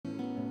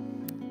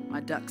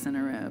my ducks in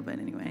a row, but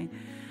anyway.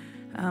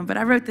 But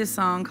I wrote this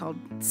song called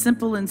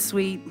Simple and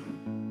Sweet.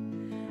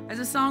 As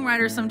a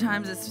songwriter,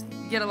 sometimes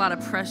you get a lot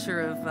of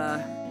pressure of,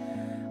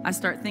 I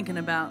start thinking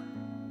about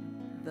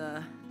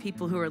the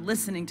people who are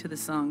listening to the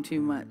song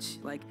too much.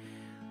 Like,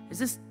 is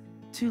this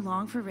too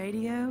long for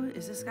radio?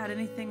 Is this got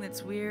anything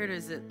that's weird?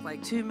 Is it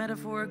like too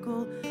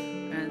metaphorical?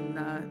 And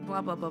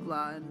blah, blah, blah,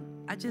 blah. And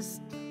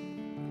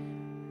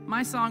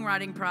my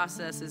songwriting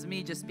process is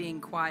me just being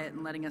quiet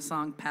and letting a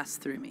song pass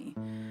through me.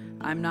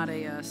 I'm not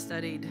a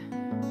studied,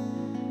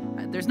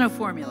 there's no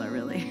formula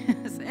really.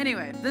 So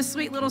anyway, this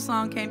sweet little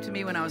song came to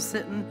me when I was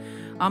sitting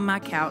on my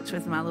couch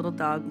with my little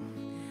dog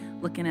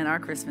looking at our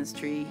Christmas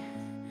tree.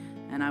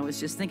 And I was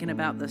just thinking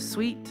about the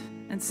sweet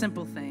and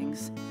simple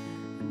things.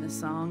 And this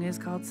song is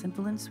called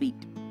Simple and Sweet.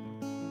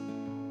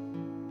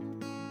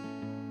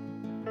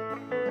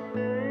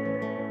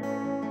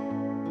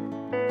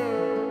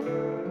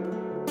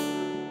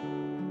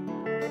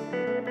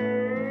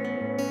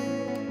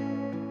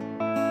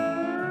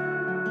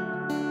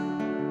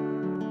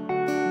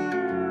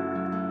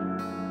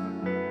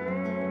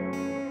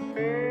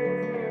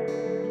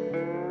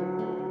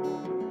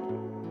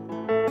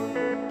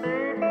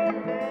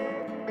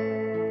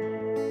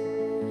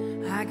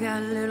 I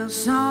got a little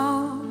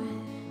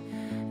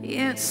song,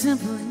 yeah, it's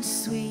simple and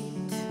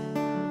sweet.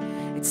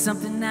 It's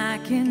something I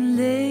can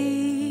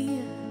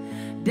lay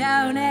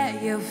down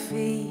at your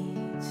feet.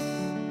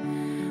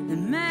 The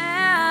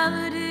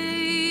melody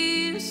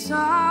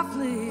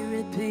softly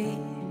repeat.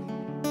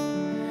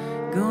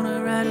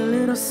 Gonna write a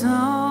little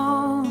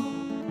song,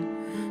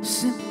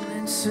 simple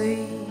and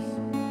sweet.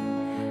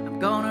 I'm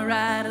gonna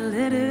write a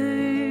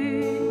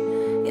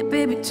letter, yeah,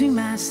 baby, to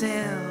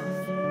myself.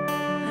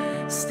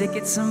 Stick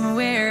it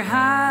somewhere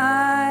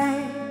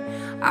high,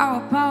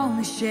 up on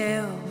the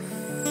shelf.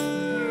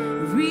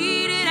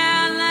 Read it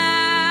out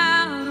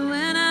loud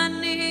when I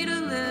need a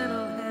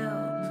little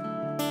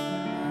help.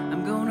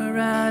 I'm gonna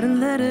write a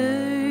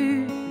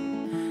letter,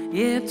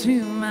 yeah,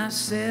 to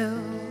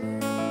myself.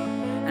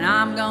 And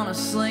I'm gonna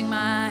sling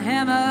my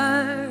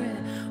hammer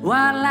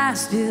while I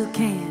still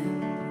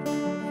can.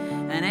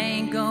 And I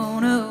ain't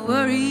gonna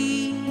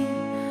worry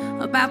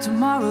about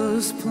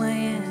tomorrow's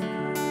plan.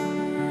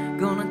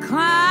 Gonna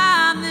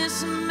climb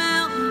this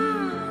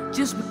mountain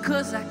just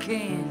because I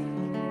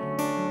can.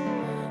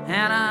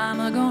 And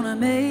I'm gonna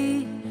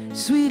make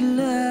sweet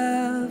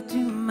love to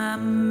my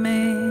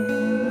man.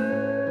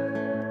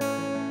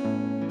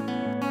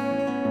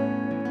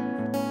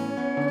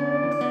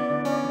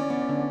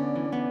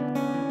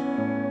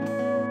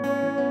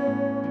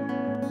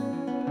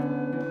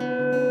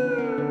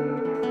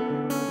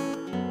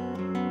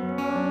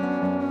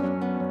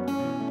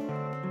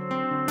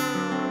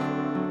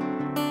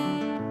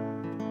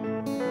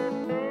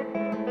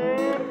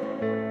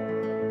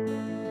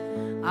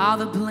 All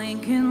the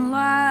blinking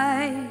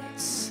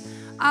lights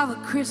of a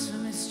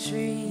Christmas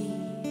tree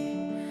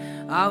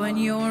are in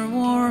your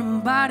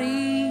warm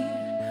body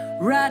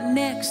right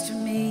next to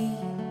me.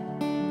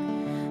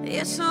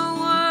 It's a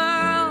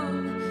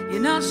world, you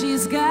know,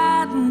 she's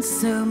gotten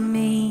so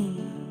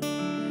mean.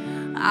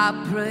 I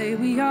pray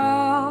we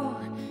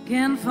all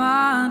can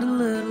find a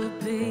little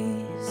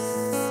peace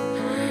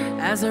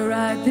as I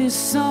write this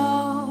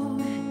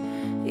song.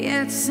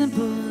 Yeah, it's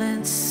simple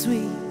and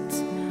sweet.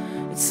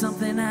 It's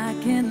something I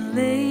can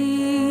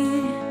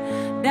lay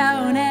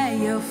down at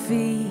your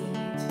feet.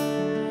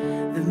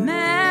 The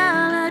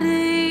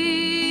melody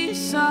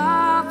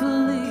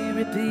softly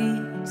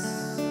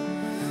repeats.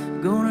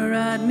 Gonna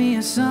write me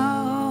a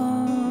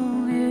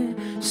song, yeah,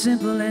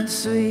 simple and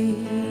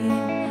sweet.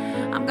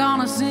 I'm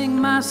gonna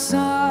sing my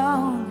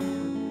song,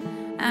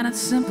 and it's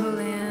simple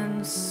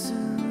and sweet.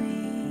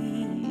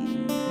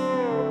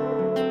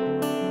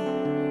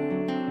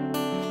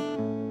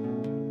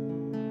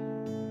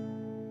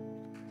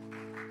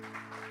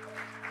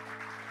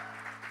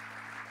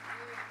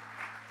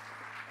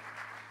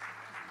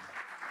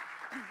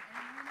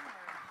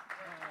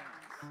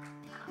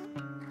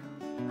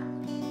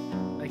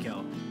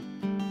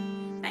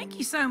 Thank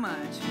you so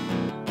much.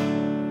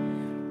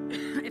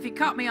 If you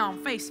caught me on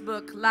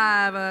Facebook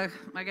Live,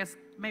 I guess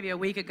maybe a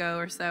week ago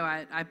or so,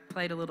 I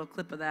played a little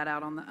clip of that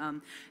out on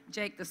the,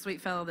 Jake, the sweet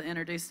fellow that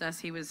introduced us,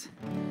 he was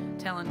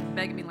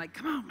begging me like,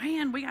 come on,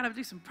 man, we got to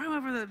do some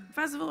promo for the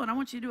festival, and I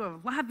want you to do a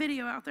live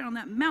video out there on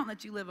that mountain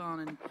that you live on.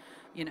 And,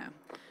 you know,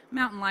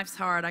 mountain life's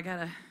hard. I got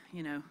to,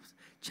 you know,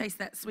 chase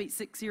that sweet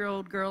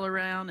 6-year-old girl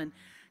around, and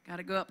got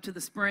to go up to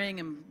the spring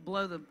and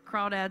blow the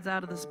crawdads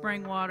out of the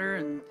spring water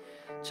and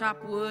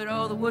chop wood.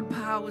 Oh, the wood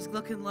pile was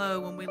looking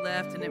low when we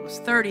left, and it was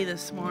 30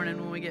 this morning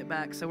when we get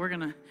back. So we're going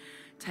to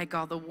take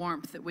all the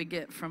warmth that we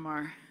get from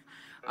our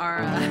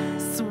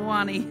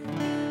Suwannee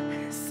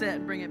set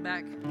and bring it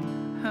back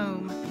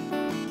home.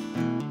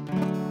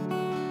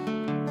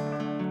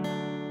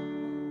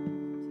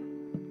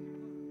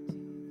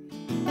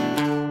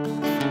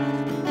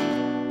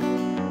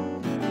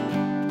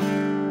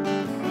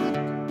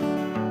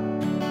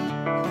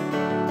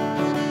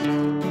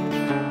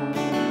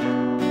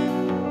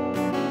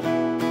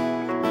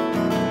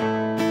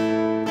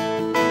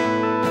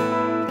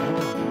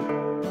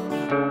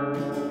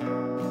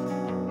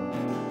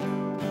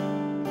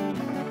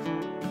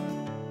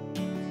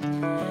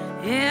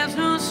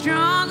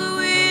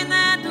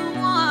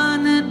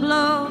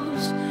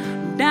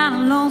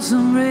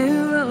 lonesome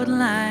railroad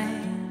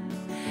line,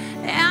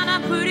 and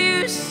I put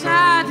you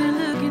aside and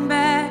looking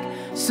back,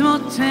 small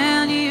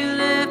town you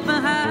left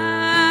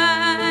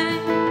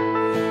behind.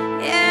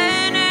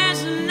 Yeah, and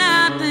there's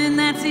nothing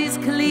that's as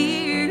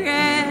clear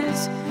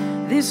as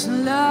this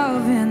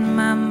love in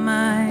my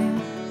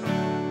mind.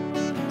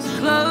 So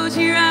close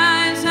your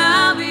eyes,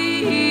 I'll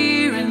be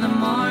here in the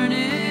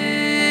morning.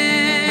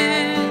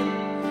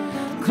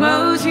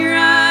 Close your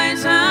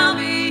eyes, I'll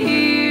be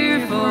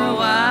here for a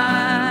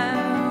while.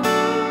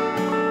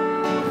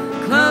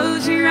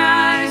 Close your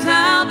eyes,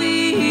 I'll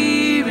be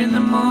here in the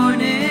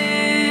morning.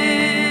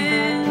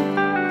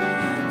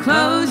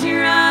 Close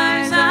your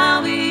eyes,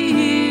 I'll be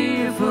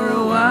here for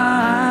a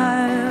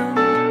while.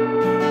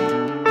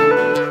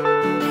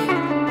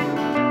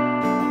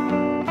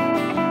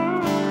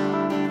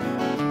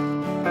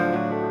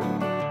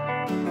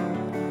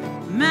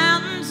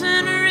 Mountains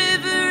and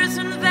rivers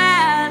and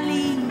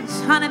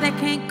valleys, honey, they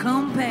can't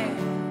compare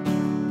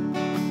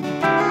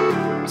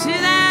to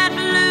that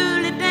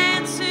blue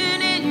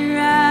dancing in your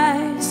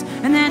eyes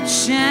and that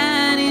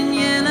shining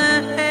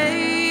yellow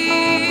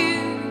hair.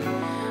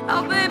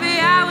 Oh, baby,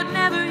 I would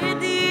never hit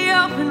the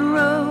open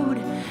road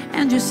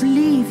and just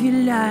leave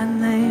you lying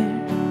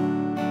there.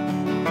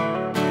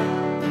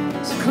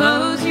 So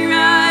close your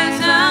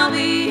eyes, I'll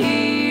be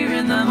here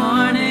in the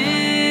morning.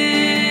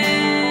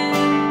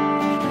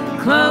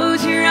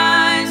 Close your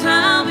eyes,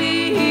 I'll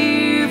be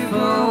here for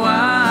a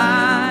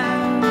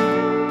while.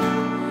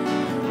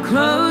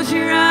 Close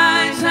your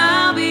eyes,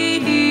 I'll be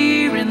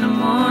here in the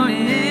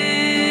morning.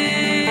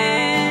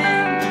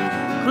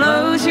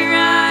 Close your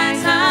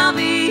eyes, I'll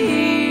be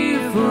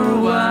here for a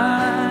while.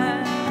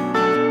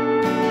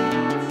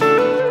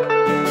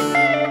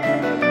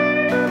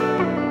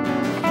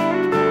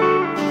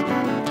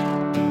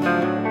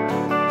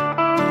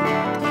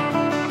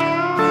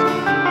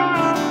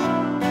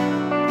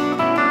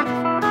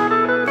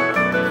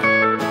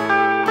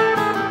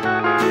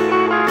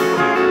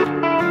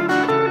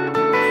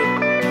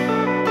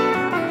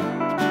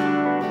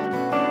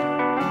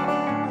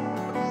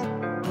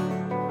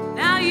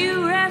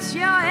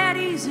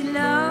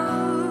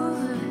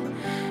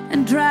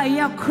 Dry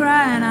your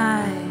crying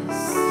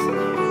eyes,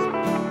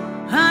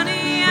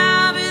 honey,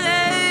 I'll be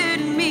there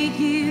to meet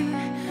you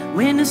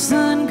when the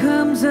sun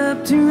comes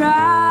up to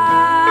rise.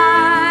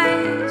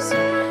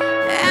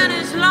 And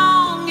as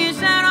long as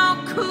that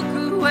old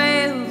cuckoo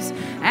wails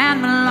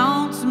and my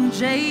lonesome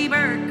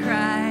jaybird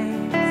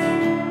cries,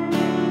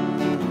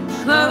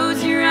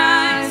 close your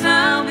eyes,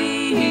 I'll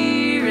be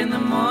here in the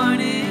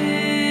morning.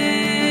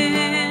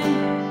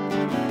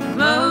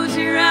 Close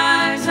your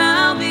eyes,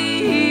 I'll be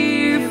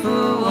here for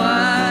a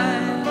while.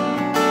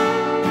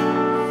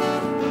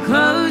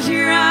 Close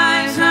your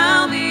eyes,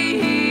 I'll be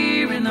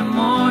here in the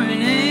morning.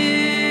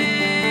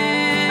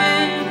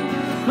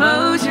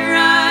 Close your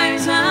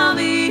eyes, I'll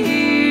be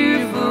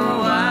here for a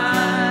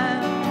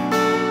while.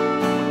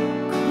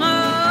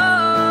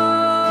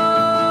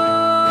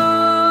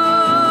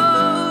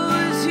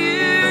 Close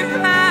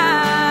your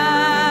eyes,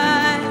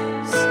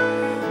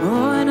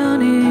 oh, and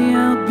honey,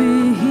 I'll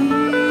be here.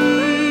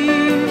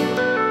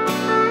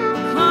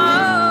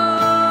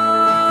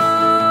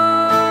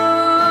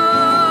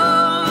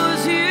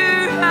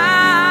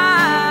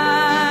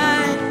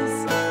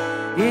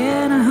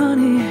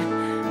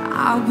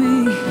 I'll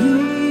be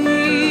here.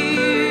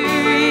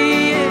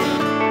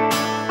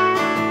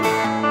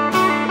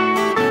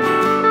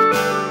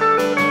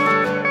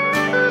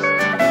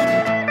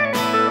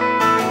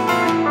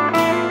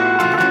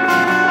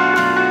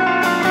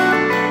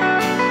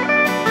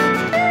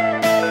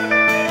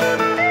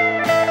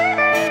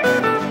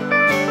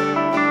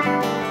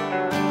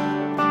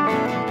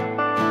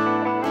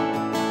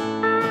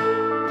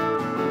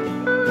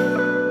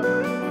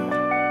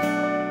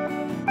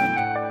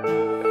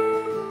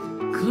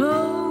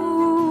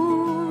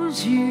 Close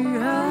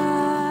your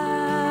eyes,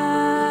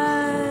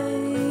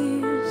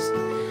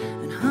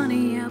 and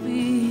honey, I'll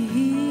be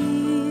here.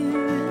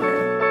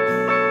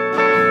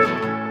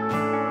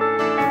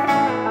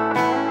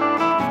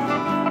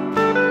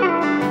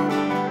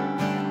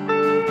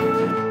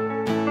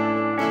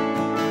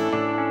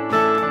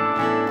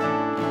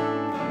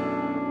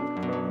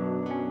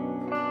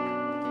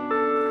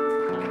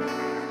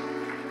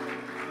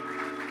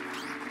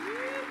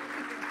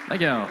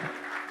 Thank you.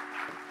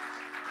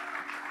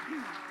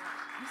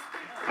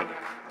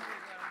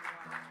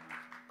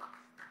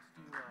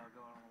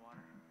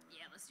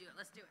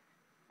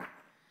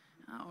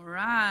 All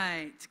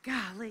right,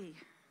 golly.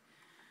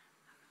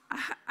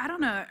 I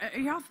don't know. Are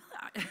y'all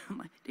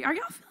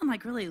feeling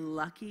like really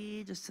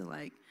lucky just to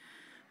like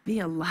be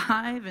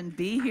alive and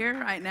be here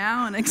right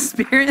now and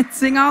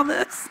experiencing all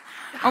this?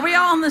 Are we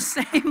all on the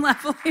same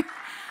level here?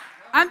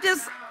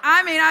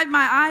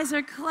 My eyes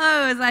are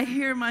closed. I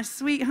hear my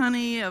sweet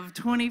honey of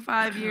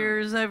 25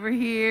 years over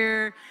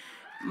here.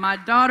 My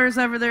daughter's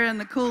over there in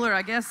the cooler,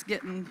 I guess,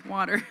 getting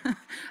water.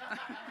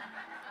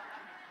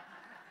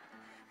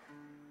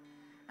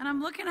 And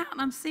I'm looking out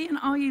and I'm seeing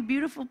all you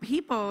beautiful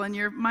people and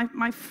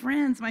my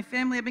friends, my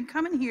family. I've been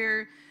coming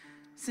here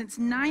since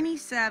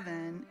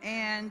 '97,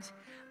 and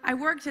I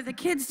worked at the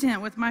kids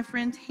tent with my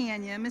friend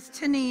Tanya, Miss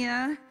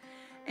Tania,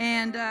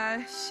 and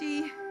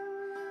she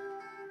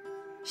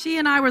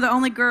and I were the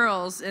only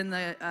girls in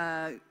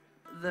the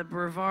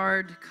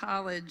Brevard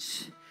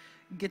College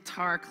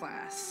guitar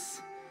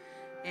class,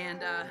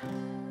 and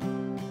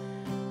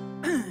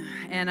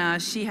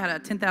she had a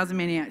 10,000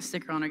 Maniac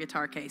sticker on her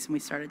guitar case, and we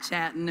started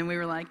chatting, and we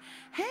were like,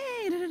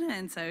 hey, da, da, da.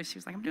 And so she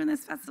was like, I'm doing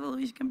this festival,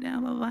 you should come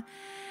down, blah, blah, blah.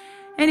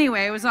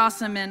 Anyway, it was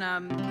awesome, and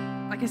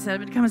like I said, I've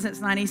been coming since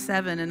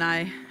 '97, and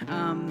I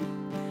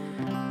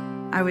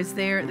was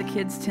there at the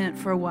kids' tent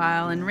for a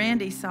while, and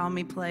Randy saw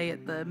me play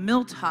at the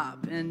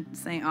Milltop in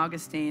St.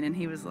 Augustine, and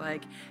he was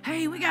like,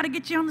 hey, we got to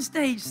get you on the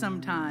stage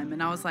sometime.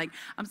 And I was like,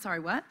 I'm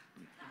sorry, what?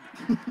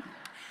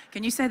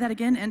 Can you say that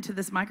again into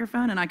this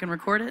microphone, and I can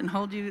record it and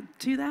hold you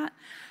to that?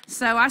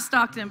 So I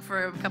stalked him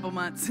for a couple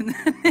months,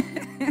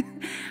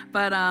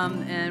 but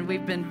and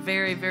we've been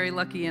very, very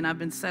lucky, and I've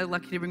been so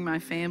lucky to bring my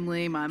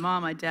family, my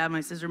mom, my dad,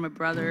 my sister, my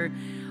brother,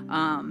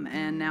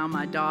 and now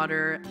my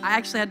daughter. I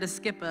actually had to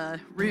skip a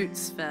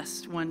Roots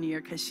Fest one year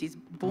because she's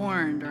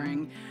born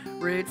during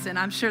Roots, and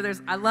I'm sure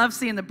I love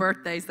seeing the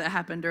birthdays that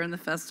happen during the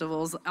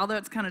festivals, although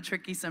it's kind of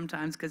tricky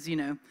sometimes because, you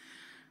know,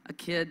 a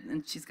kid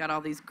and she's got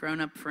all these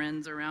grown-up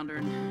friends around her,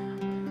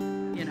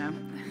 and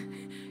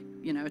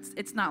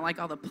it's not like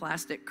all the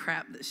plastic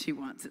crap that she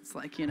wants. It's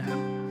like, you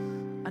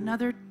know,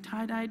 another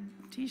tie-dyed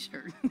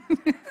t-shirt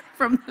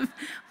from the,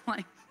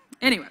 like,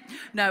 anyway,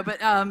 no,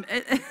 but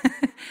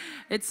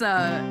it's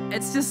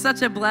just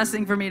such a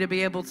blessing for me to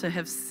be able to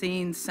have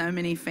seen so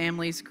many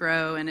families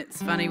grow. And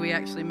it's funny, we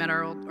actually met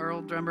our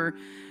old drummer.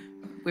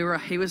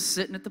 He was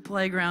sitting at the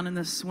playground in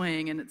the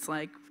swing, and it's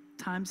like,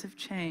 times have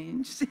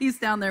changed. He's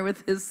down there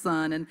with his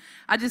son, and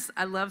I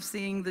love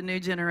seeing the new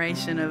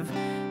generation of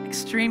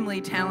extremely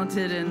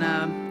talented and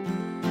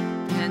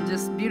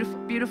just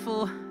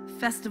beautiful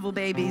festival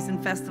babies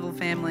and festival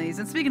families.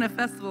 And speaking of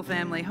festival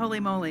family, holy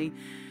moly,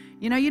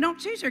 you know, you don't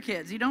choose your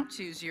kids, you don't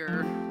choose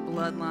your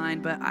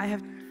bloodline, but I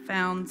have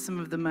found some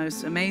of the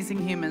most amazing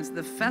humans.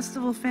 The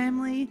festival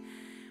family,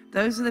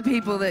 those are the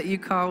people that you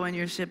call when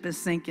your ship is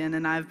sinking,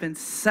 and I've been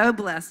so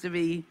blessed to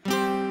be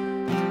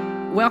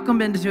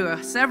welcomed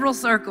into several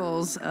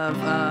circles of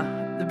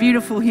the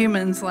beautiful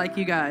humans like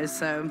you guys.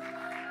 So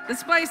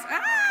this place,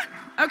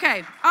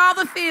 okay, all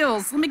the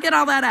feels. Let me get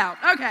all that out.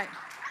 Okay.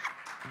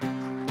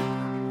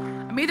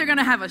 I'm either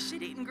gonna have a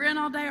shit-eating grin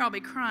all day or I'll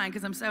be crying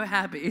because I'm so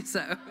happy.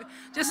 So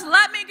just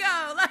let me go.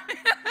 All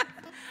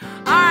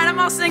right, I'm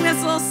gonna sing this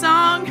little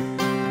song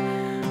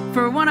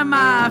for one of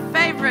my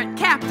favorite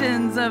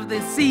captains of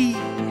the sea.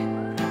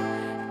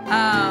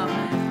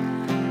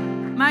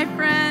 My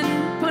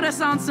friend put us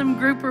on some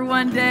grouper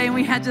one day, and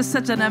we had just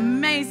such an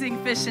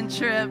amazing fishing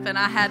trip, and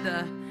I had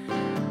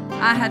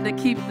to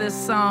keep this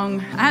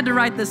song. I had to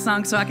write this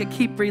song so I could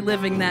keep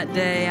reliving that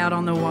day out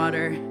on the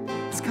water.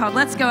 It's called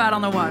Let's Go Out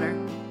on the Water.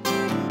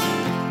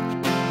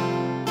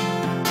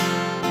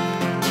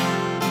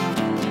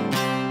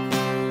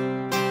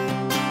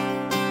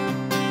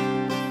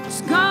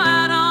 Let's go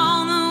out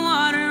on the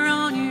water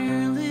on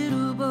your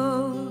little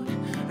boat.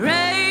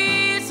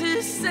 Raise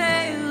the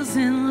sails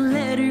and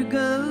let her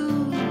go.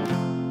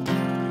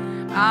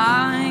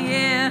 Ah,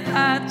 yeah,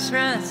 I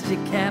trust you,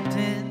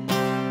 Captain.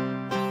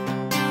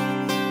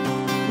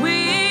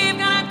 We've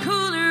got a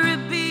cooler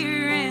of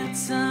beer and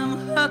some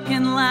hook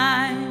and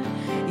line.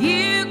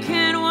 You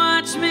can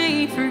watch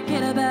me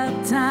forget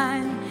about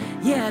time.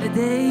 Yeah,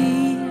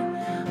 today,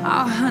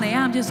 oh, honey,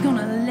 I'm just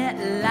gonna let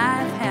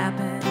life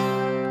happen.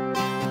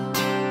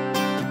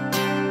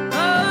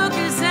 Oh,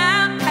 'cause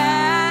out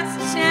past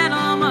the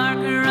channel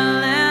marker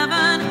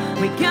 11,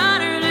 we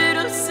got our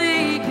little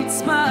secret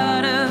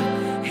spot of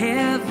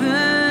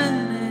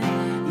heaven.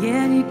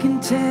 Yeah, and you can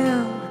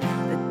tell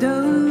that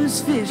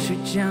those fish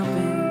are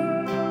jumping.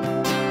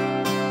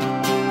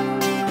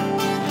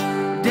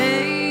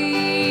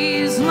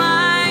 Days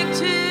like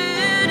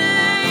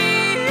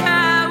today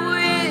I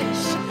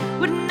wish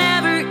would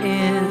never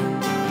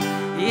end.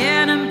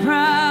 Yeah, and I'm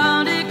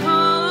proud to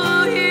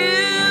call you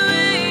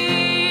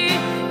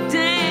a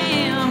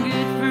damn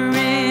good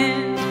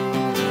friend.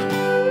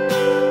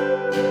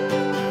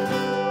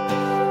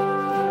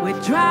 We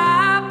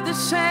drop the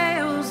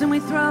sails and we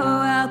throw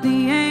out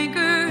the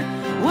anchor,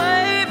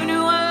 waving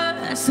to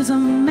us as a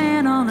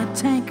man on a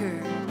tanker.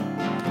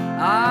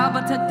 Ah,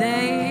 but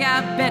today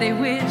I bet he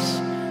wish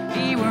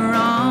he were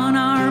on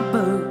our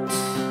boat.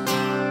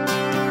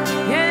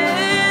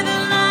 Yeah, the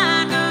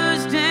line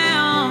goes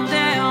down,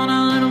 down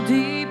a little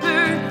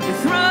deeper. You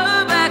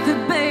throw back the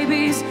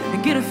babies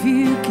and get a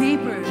few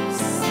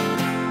keepers.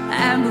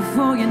 And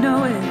before you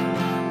know it,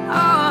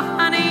 oh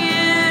honey,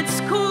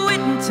 it's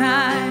quitting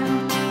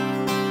time.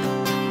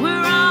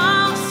 We're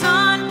all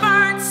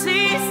sunburnt,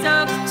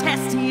 sea-soaked,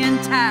 testy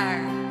and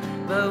tired,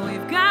 but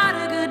we've got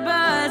a good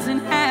buzz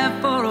and have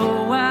for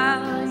a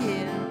while,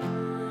 yeah.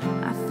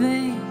 I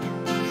think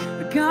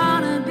we're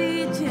gonna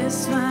be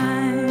just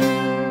fine.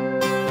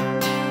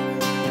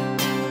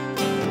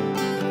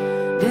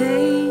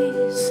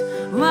 Days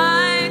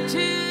like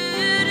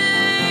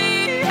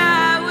today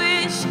I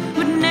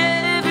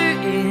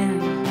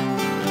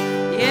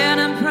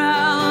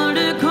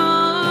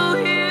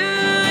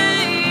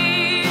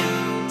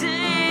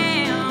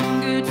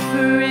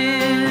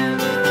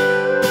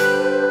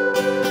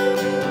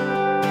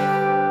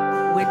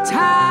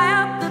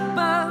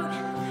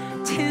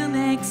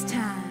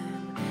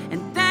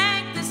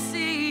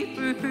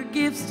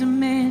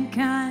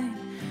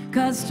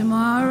 'cause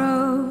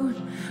tomorrow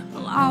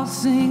we'll all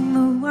sing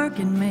the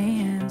working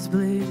man's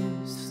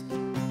blues.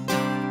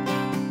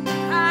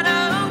 I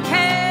don't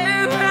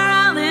care where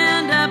I'll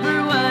end up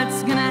or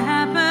what's gonna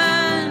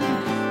happen,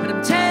 but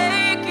I'm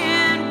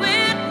taking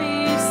with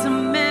me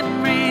some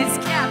memories,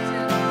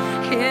 Captain.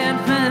 And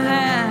for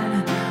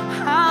that,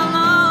 I'll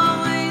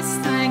always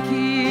thank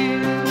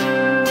you.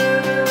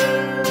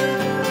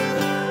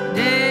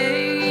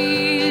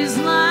 Days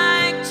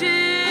like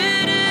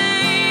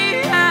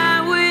today,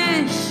 I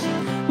wish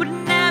would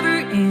never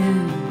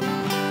end,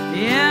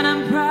 and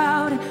I'm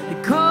proud to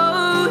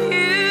call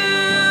you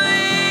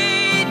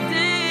a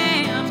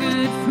damn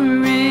good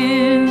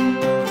friend.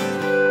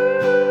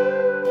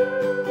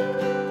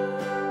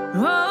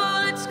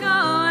 Oh, let's go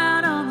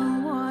out on the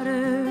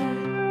water.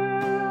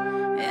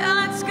 Yeah,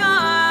 let's go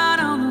out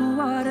on the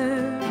water.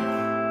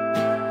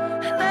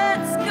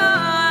 Let's go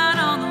out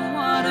on the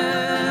water.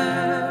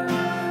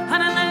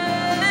 Honey,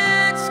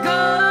 let's go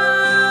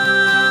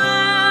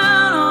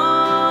out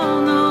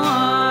on the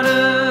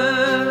water.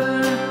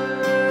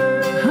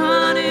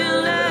 Honey,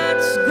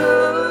 let's go.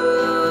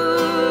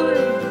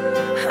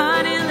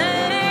 Honey,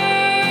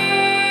 let's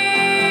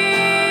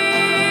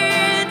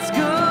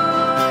go.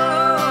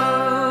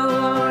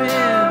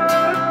 Yeah.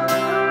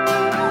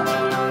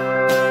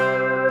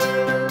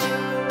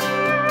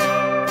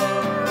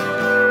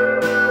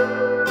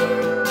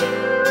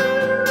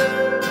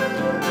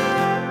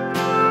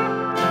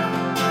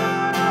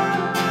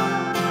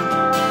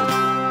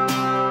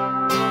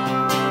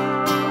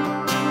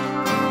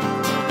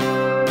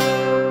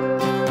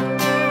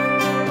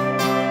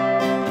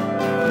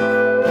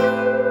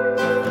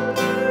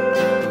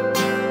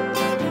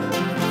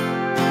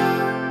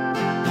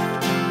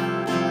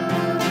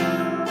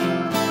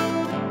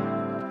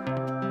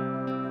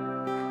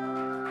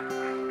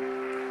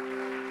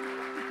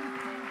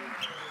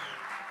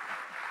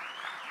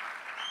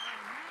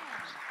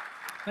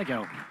 Thank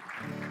you.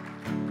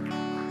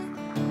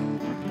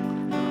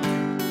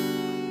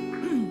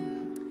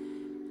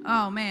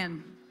 Oh,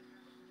 man.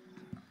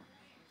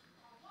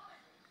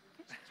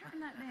 Turn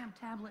that damn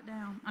tablet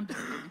down. I'm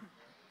teasing.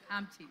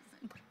 I'm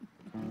teasing.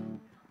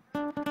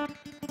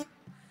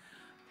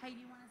 Hey, do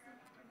you want to sit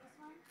for this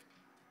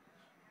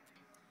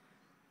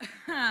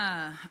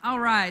one? All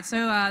right.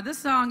 So this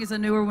song is a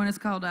newer one. It's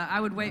called I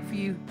Would Wait For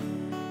You.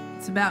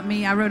 It's about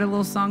me. I wrote a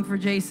little song for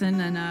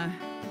Jason, and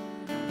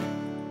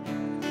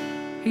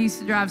he used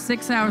to drive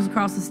 6 hours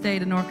across the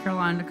state of North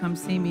Carolina to come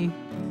see me.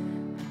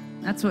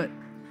 That's what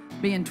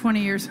being 20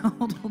 years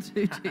old will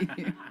do to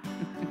you.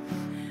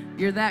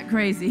 You're that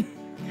crazy.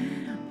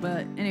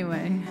 But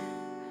anyway,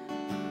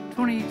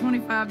 20,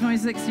 25,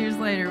 26 years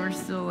later, we're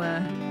still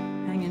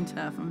hanging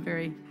tough. I'm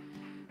very...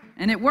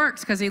 And it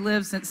works because he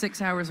lives at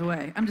 6 hours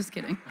away. I'm just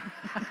kidding.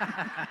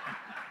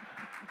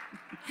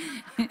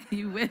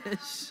 You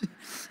wish.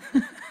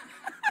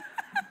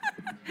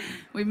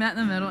 We met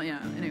in the middle, yeah,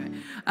 anyway.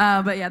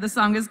 But yeah, the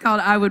song is called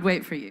I Would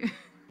Wait For You.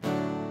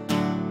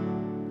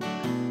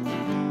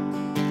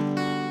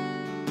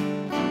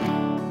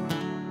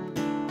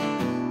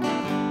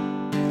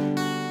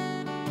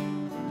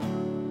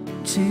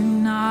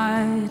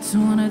 Tonight's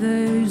one of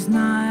those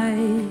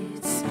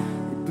nights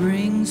that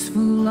brings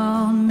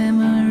full-on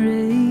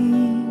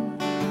memory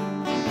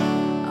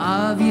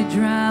of you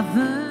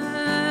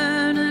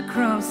driving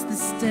across the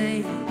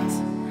state,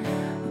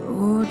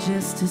 or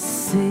just to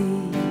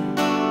see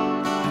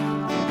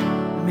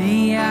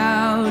me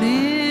out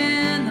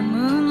in the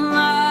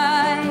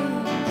moonlight,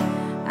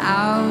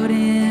 out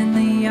in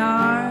the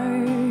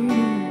yard,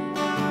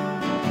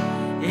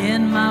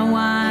 in my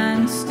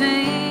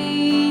wine-stained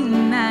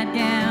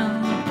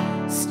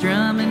nightgown,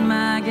 strumming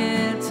my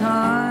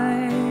guitar.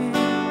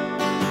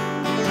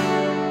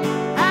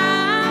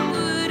 I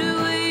would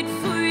wait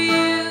for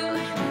you,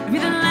 be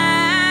the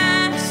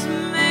last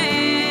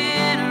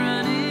man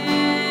running.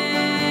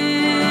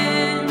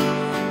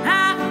 I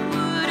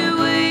would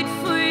wait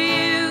for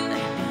you,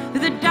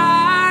 the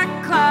dark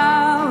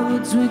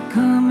clouds would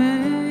come in.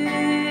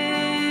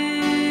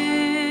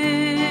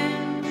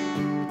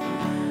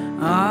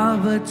 Ah,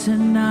 but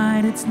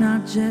tonight it's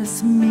not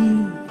just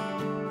me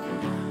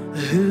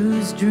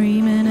who's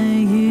dreaming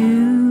of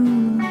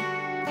you.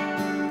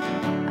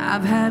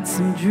 I've had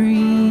some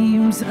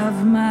dreams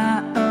of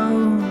my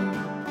own,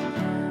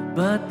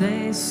 but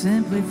they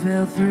simply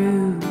fell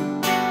through.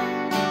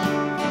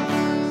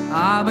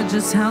 Ah, but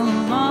just how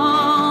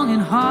long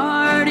and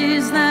hard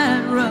is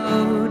that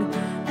road?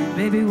 And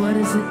baby, what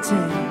does it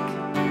take?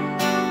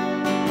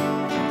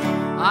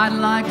 I'd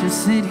like to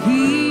sit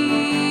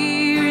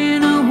here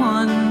in a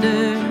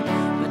wonder,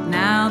 but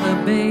now the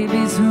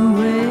baby's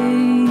away.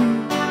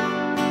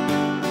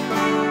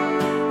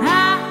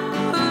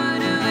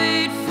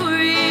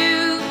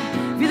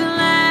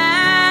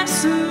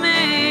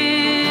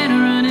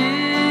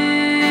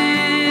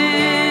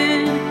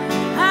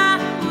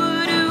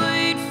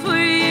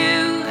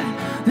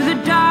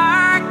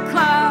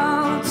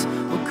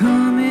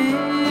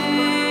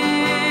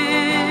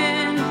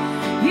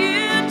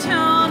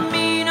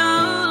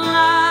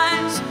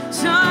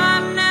 So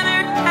I'm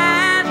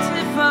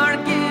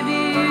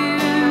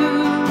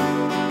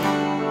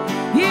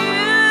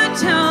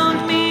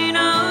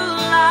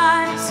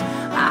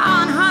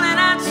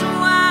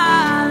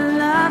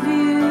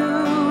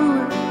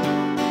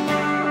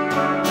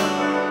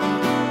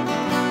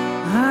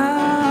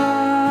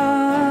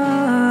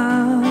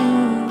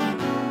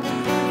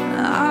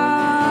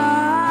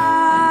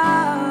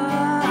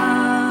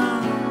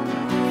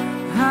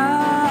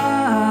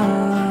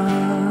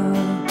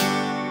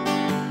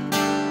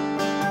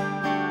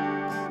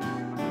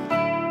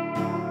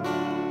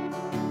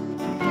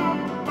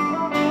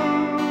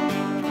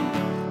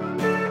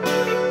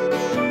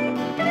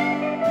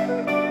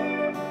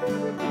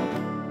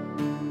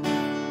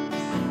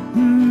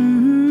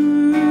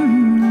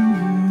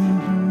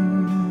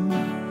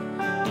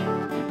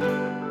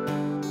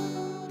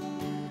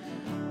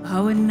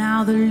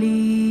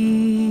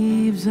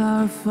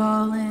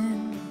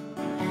falling,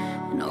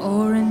 and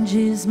orange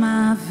is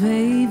my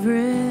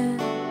favorite.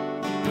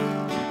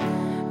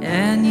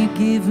 And you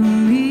give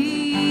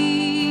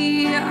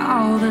me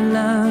all the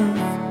love,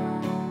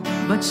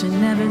 but you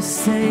never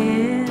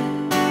say it.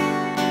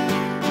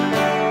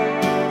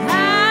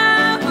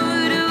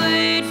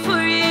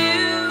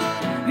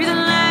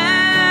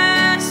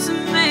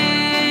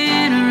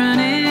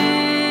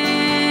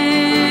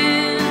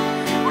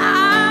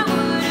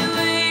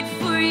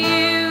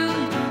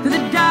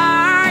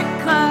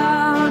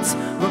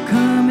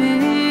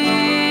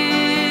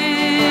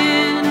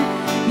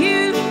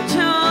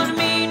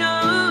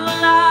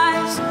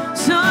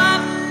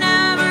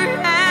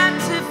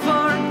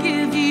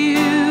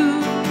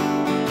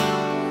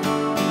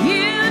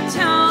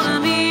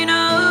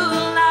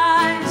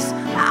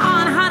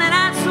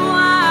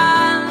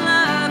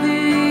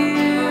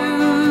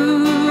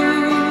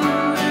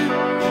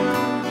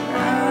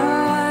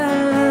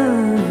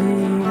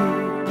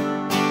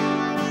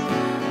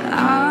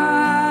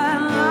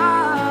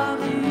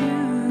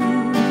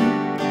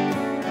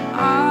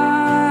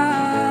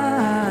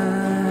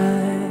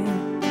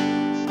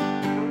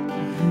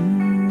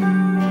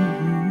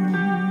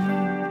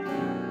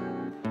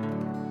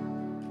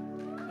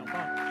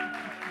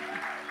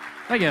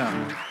 Thank you.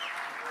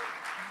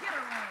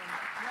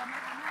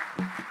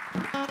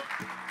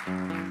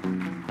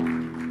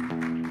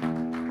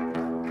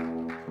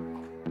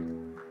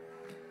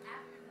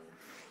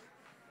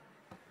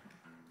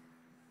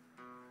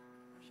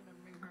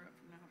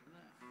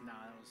 Nah,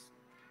 that was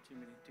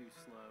too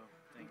slow.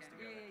 Thanks to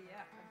go.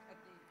 Yeah.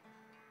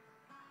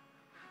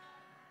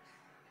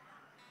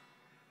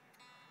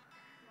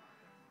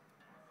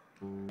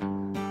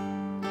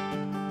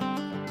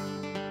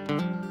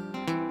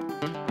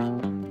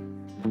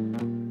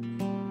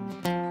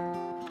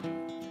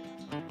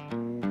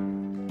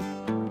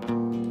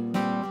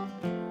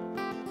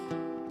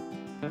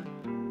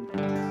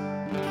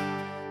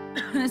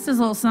 This is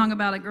a little song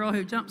about a girl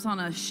who jumps on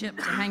a ship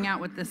to hang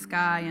out with this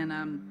guy, and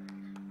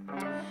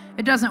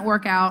it doesn't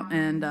work out,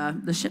 and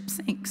the ship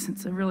sinks.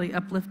 It's a really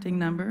uplifting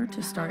number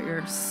to start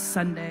your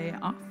Sunday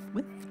off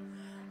with.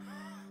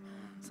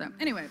 So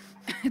anyway,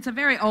 it's a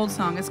very old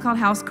song. It's called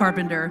House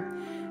Carpenter,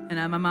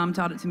 and my mom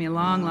taught it to me a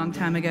long, long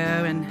time ago,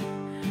 and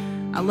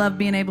I love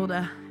being able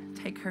to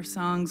take her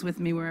songs with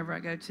me wherever I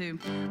go to.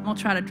 I'm gonna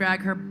try to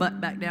drag her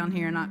butt back down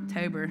here in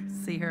October,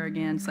 see her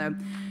again. So.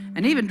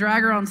 And even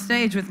drag her on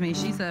stage with me.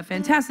 She's a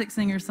fantastic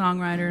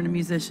singer-songwriter and a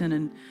musician,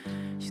 and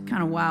she's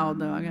kind of wild,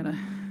 though. I gotta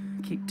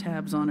keep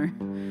tabs on her.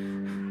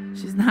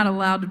 She's not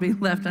allowed to be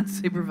left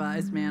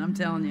unsupervised, man, I'm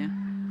telling you.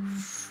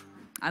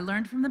 I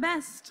learned from the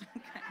best.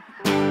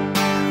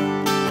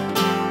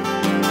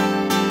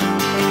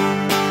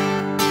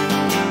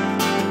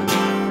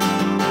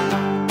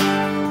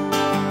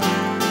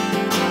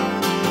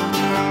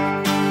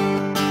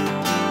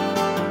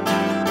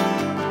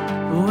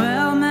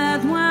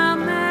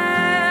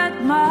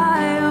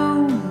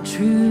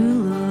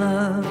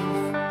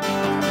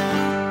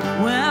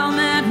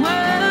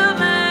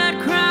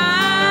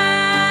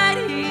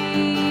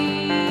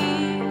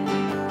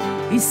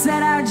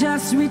 Said I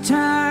just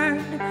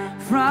returned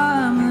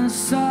from the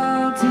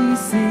salty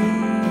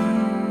sea,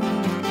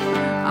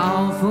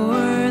 all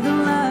for the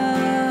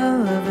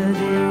love of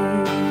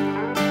thee.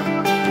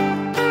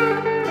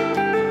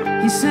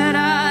 He said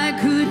I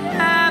could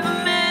have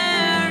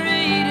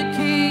married a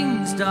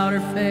king's daughter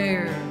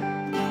fair.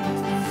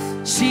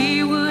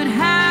 She would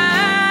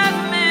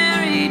have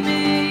married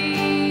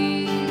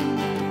me.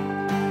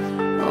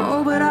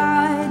 Oh, but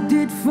I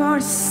did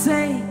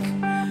forsake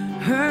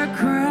her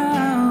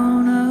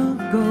crown of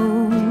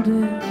gold,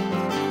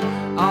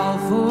 all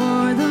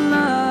for the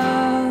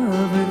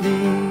love of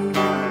thee.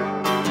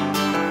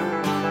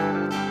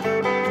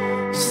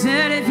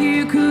 Said if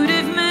you could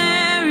have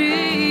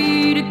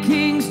married a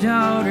king's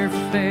daughter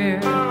fair,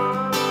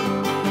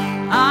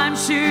 I'm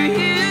sure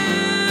you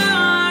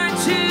are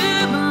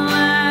to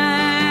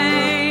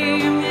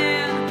blame,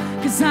 yeah,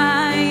 'cause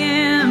I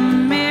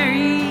am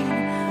married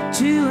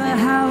to a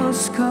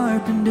house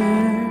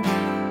carpenter.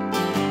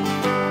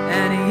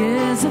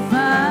 A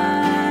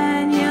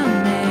fine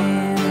young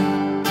man.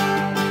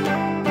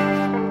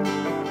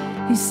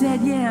 He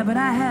said, yeah, but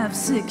I have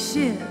 6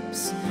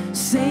 ships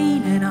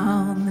sailing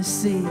on the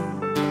sea,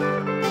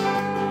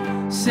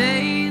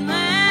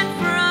 sailing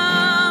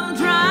from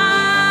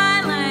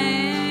dry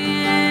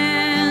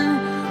land.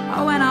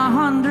 Oh, and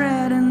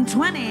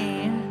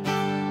 120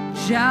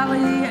 jolly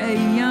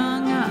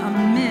young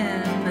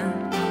men.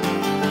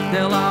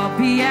 They'll all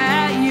be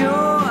at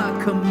your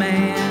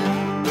command.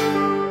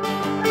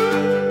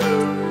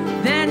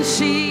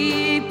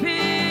 She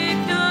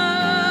picked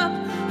up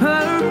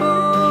her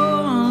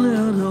own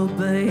little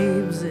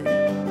babes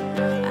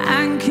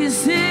and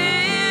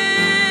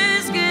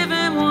kisses,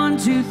 given 1,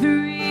 2,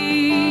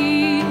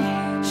 3.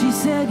 She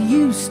said,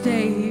 you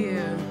stay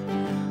here,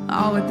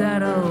 all with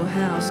that old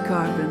house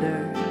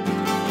carpenter,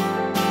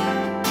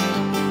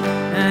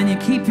 and you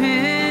keep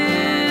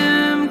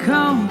him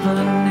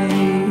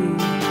company.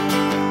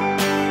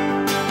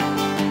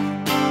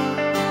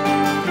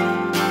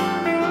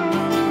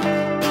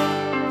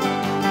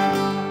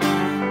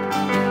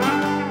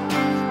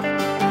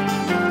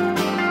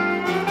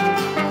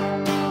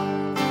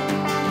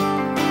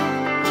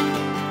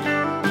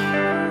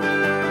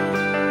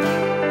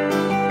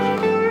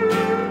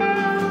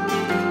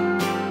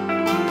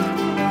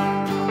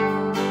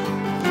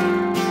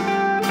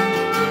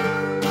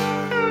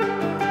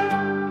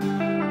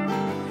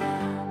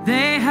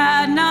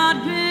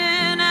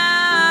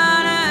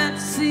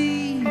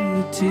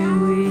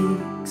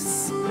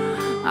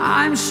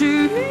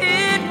 sure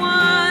it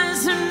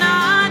was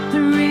not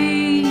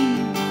 3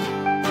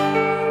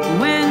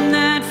 when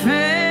that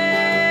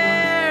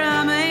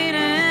fair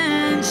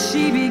maiden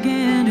she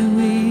began to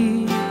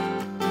weep,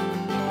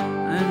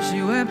 and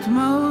she wept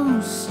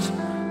most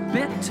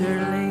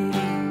bitterly.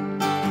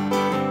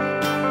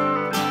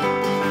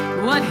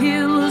 What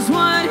hills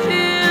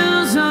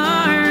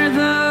are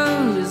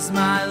those,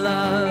 my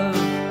love?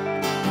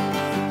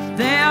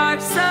 They are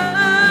so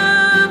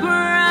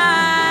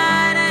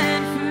bright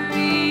and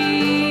free.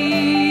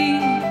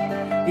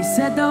 He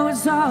said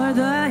those are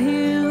the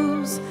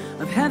hills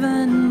of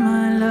heaven,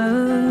 my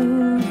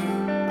love,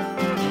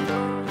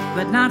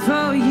 but not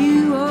for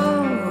you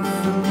or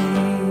for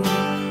me.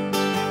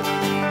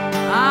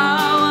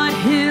 Ah, what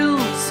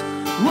hills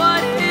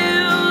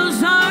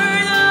are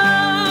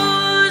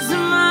those,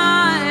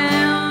 my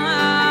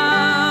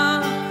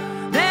love?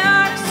 They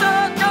are so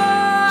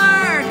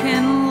dark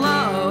and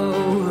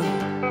low.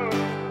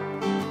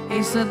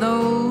 He said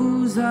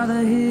those are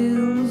the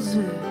hills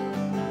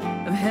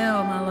of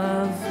hell, my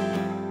love,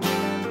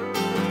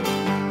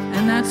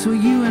 and that's where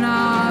you and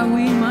I,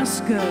 we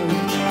must go.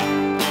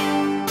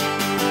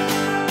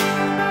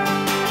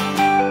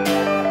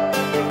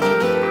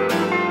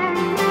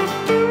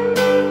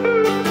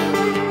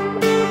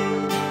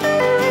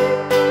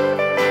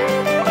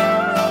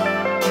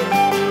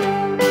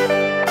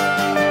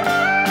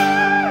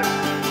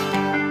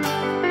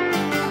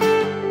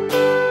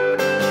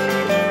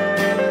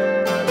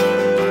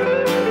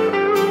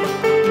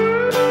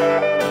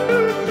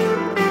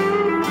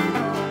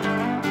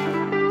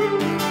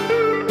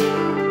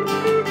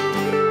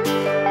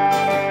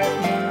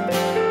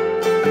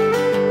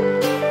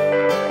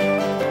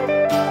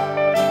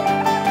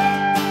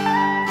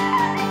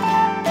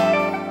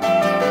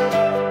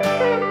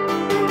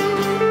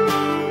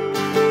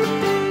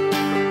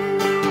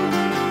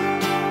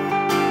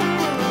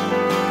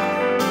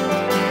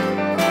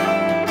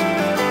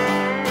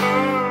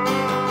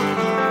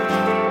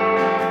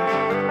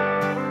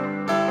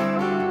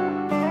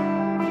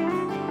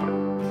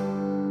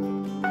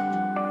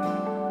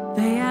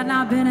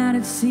 Been out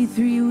at sea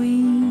 3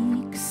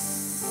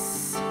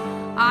 weeks.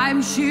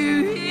 I'm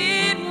sure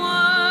it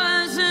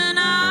was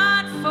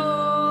not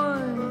 4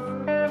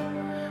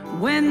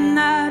 when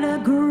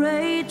that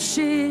great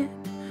ship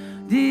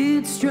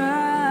did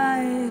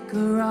strike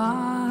a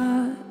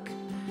rock,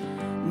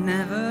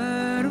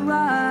 never to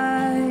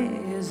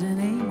rise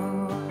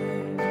anymore,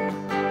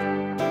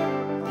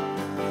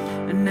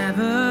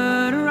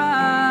 never to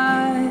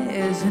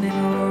rise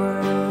anymore.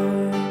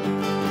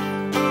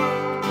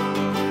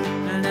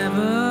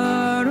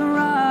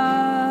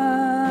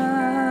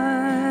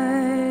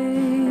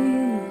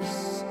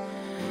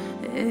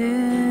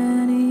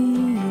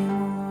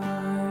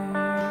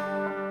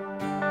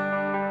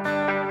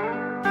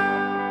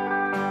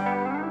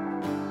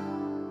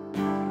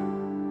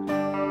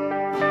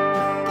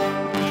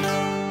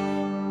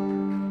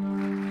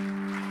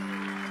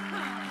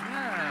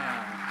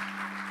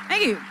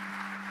 Thank you.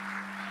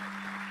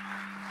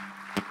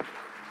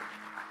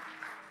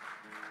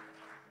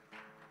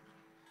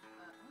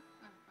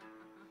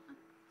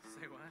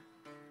 Say what?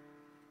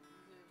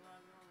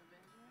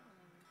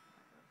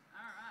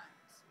 All right.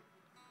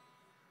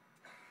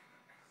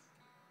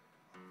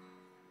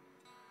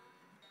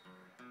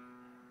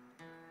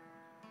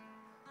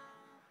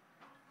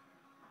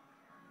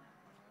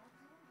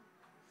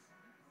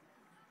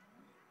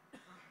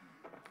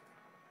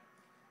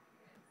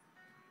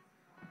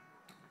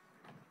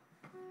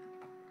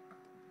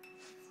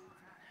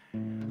 Are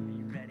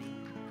you ready?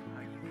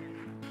 Are you ready?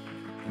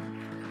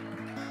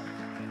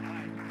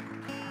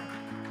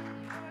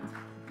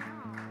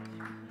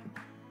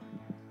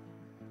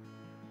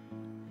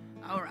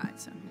 All right,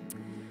 so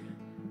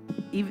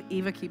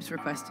Eva keeps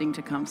requesting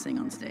to come sing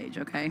on stage,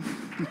 okay?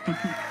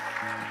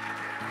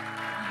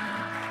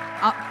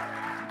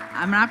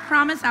 I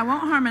promise I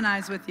won't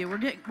harmonize with you. We're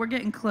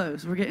getting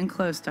close. We're getting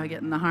close to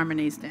getting the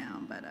harmonies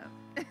down, but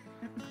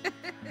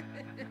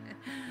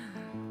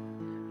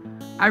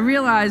I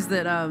realized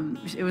that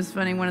it was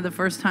funny. One of the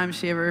first times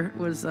she ever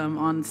was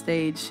on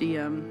stage, she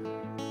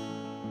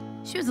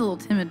was a little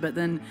timid, but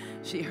then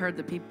she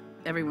heard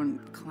everyone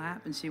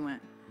clap, and she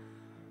went,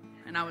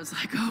 and I was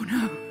like, oh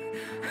no,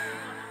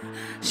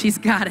 she's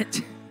got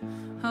it.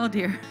 Oh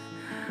dear.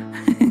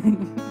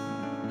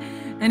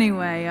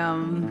 Anyway,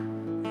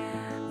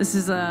 this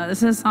is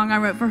a song I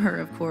wrote for her,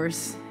 of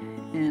course,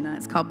 and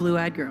it's called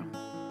Blue-Eyed Girl.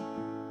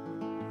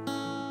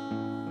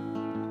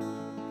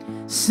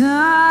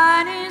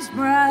 Sun is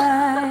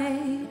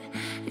bright,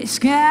 the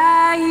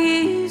sky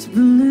is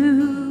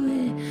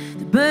blue,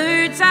 the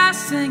birds are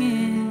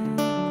singing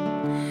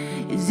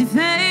as if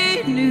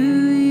they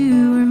knew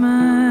you were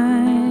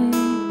mine.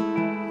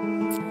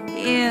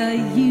 Yeah,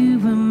 you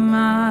were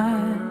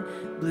my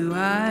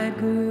blue-eyed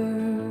girl.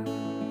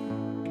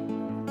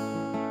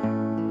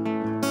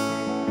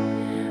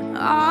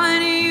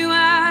 On you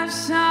I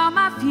saw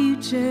my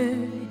future,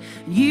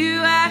 you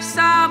I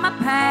saw my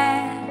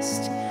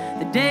past.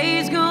 The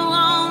days go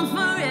on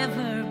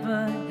forever,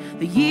 but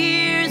The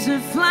years are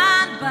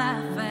flying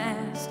by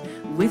fast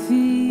with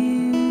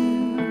you,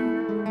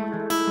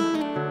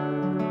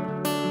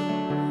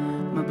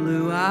 my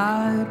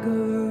blue-eyed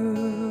girl.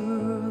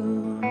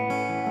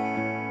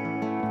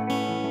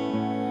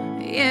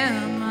 Yeah,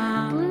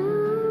 my blue-eyed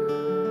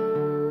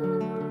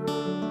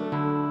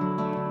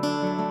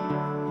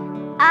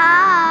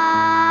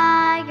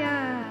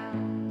girl.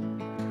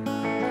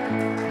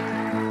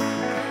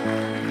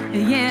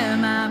 Yeah,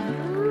 my blue-eyed girl.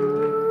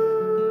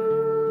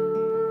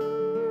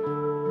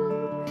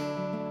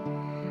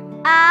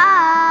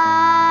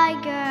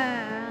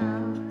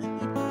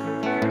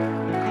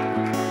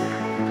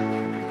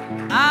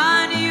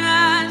 I knew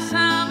I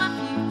saw my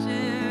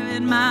future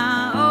in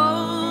my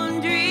own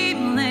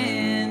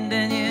dreamland,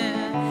 and you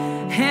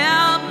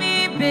helped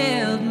me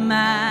build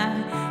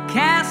my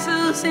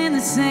castles in the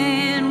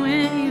sand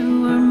when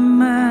you were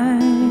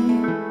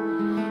mine.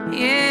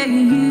 Yeah,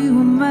 you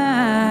were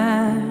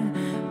my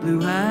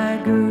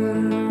blue-eyed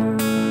girl.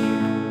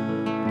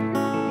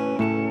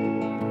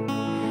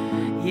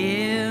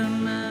 Yeah,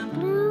 my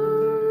blue-eyed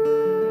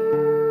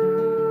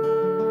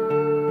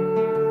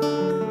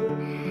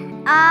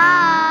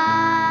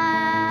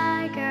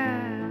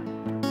girl.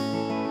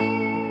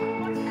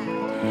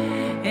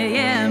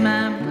 yeah,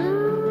 my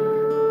blue-eyed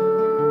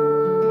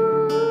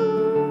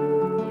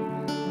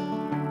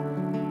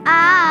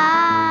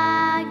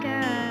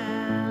girl.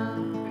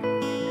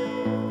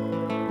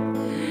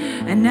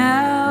 And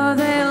now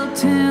they'll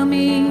tell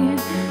me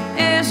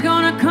there's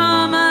gonna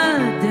come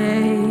a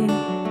day,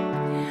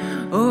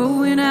 oh,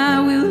 when I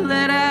will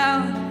let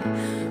out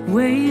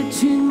way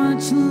too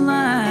much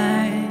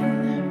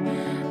line,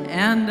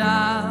 and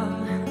I'll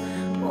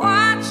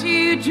watch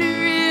you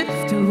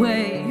drift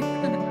away,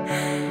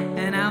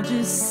 and I'll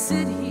just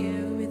sit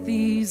here with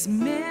these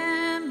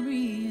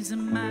memories of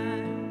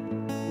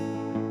mine.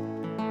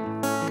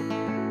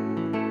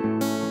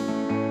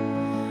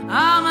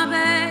 Oh, my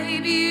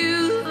baby,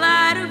 you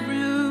light a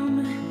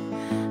room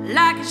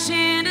like a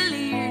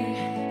chandelier,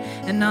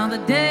 and all the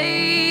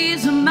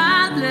days of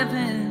my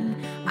living,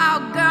 oh,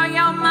 girl,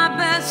 you're my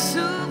best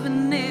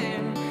souvenir.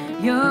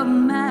 You're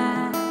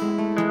my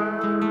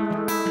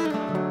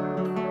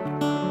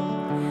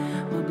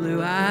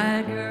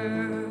blue-eyed girl.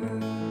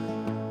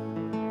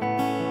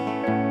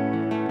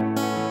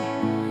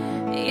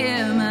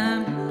 Yeah, my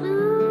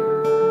blue-eyed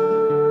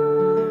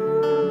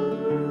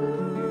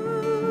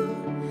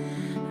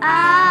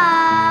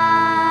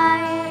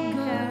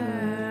girl.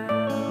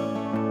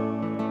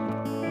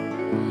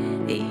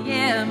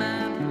 Yeah,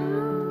 my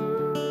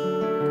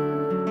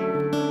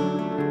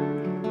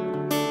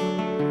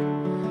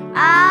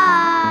blue-eyed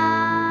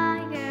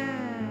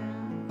girl.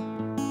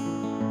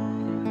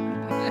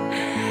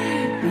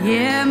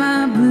 yeah,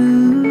 my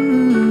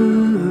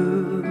blue,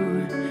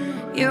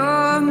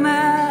 you're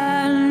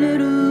my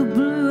little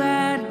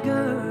blue-eyed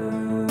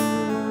girl.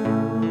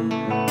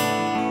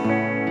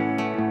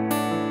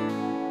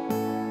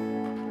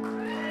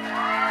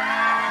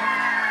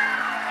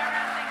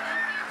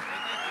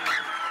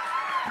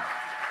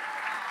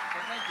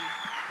 Say thank you.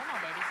 Come on,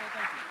 baby. Say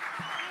thank you.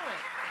 Do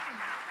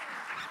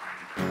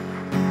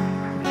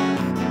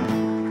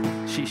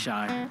it. She's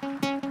shy.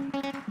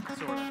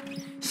 Sort of.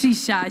 She's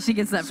shy. She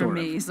gets that Sort from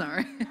of. me.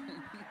 Sorry.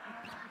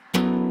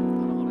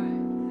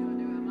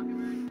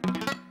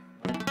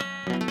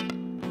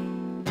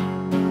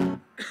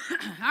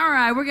 All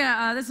right, we're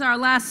gonna. This is our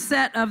last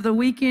set of the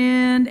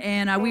weekend,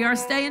 and we are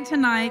staying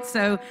tonight.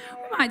 So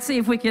we might see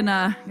if we can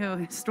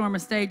go storm a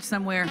stage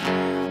somewhere,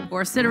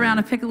 or sit around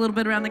and pick a little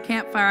bit around the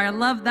campfire. I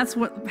love. That's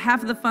what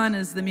half of the fun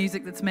is, the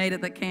music that's made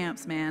at the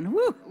camps, man.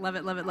 Woo! Love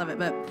it, love it, love it.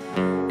 But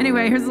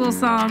anyway, here's a little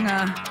song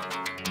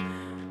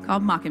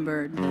called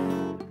Mockingbird.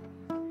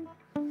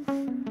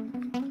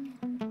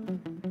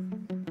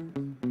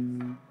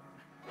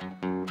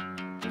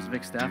 There's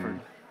Vic Stafford.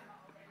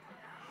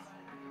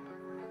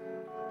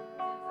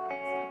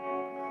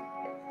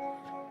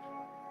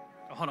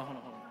 Oh, hold on, hold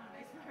on, hold on.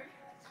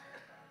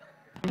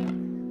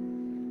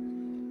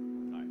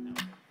 All right, now.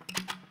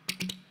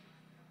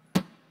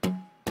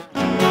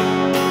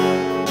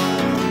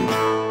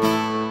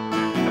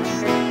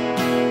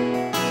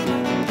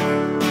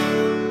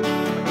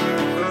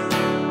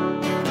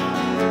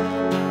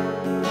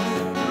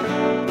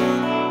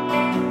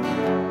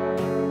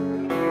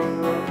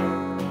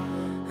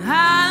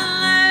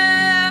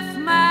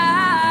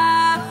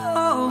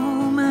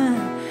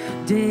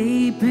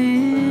 Deep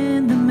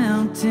in the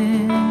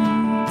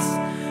mountains,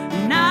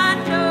 not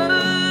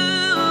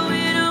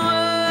knowing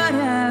what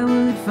I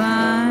would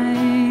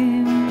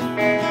find.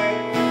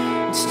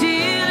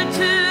 Still it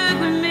took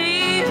with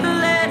me a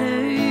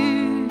letter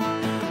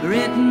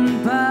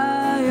written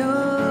by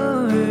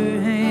your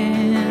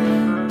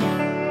hand.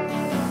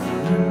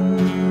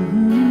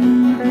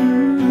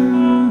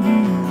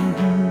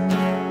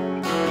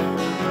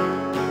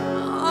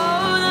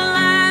 Oh, the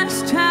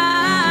last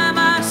time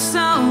I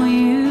saw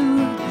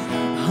you,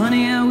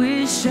 honey, I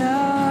wish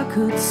I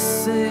could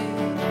say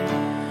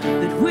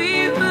that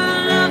we were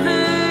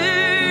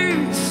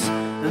lovers,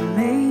 or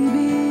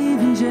maybe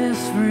even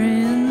just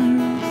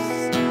friends.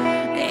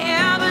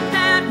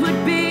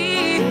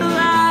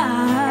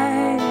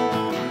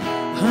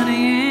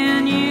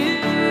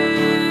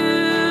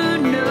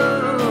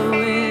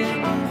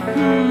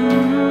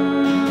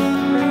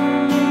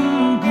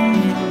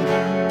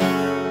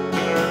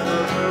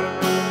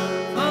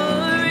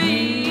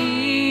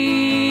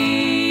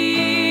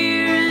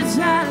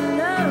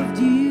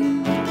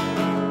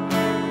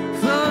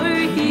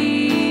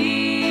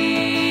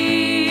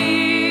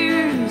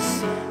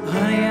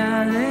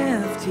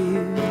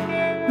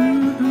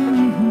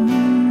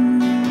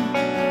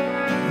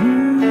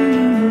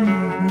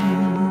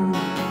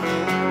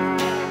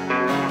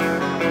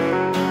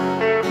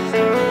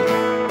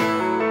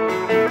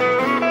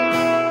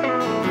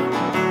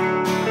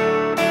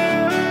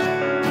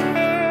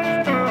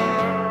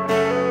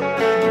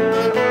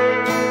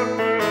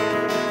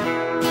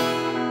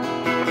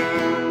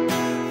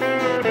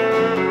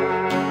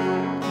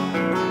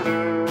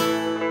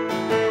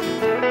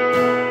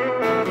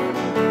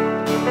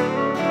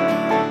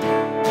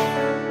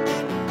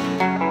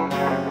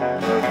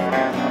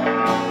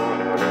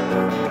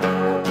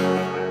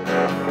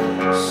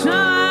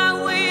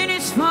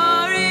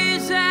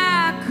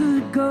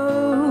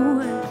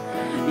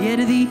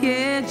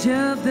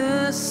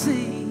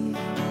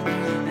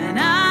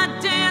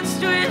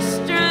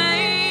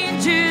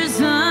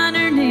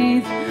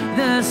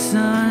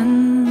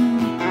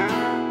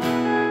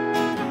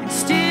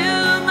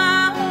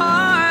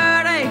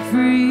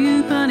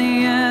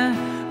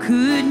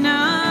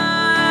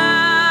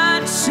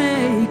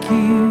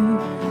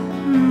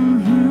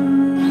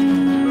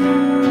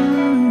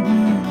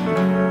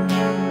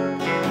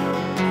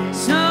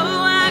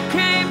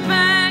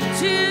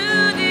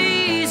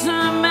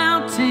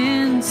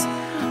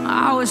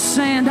 with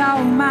sand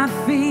on my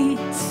feet,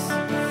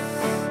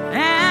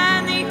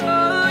 and the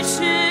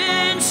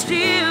ocean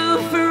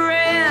still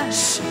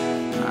fresh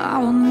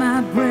on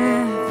my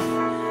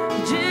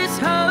breath. Just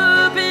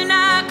hoping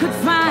I could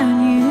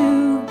find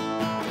you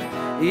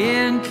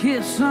and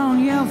kiss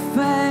on your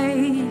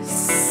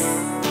face.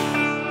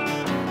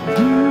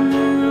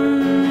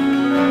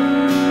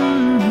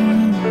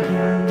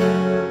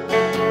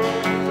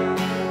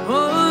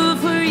 Oh,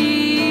 for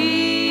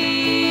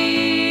years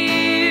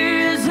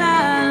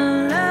I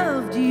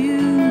loved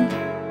you.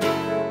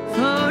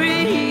 For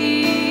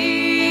years,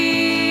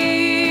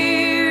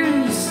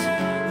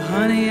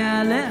 honey,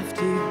 I left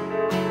you.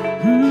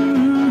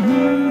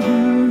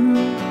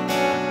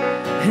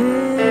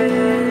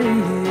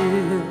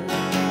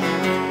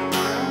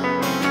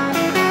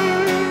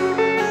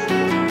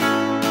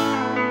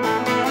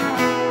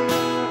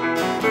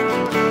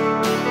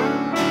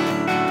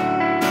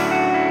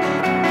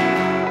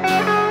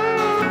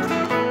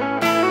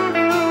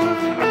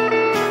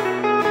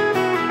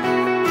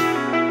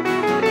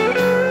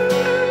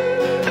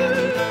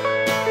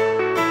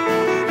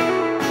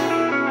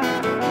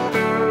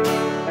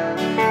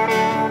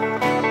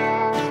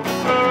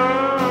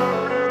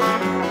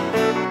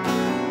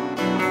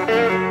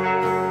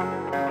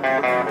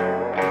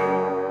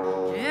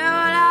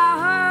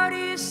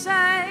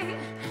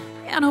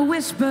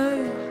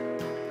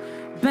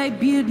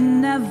 Babe, you'd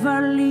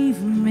never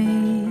leave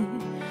me.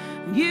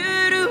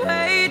 You'd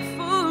wait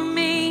for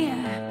me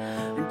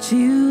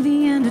until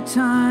the end of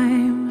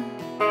time.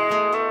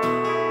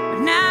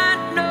 And I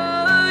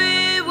know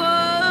it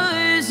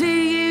was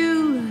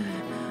you,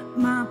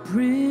 my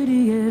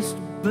prettiest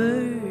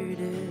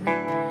birdie.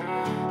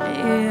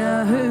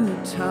 Yeah, who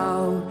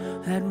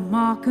taught that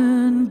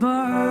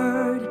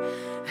mockingbird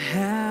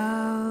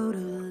how to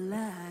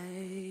lie.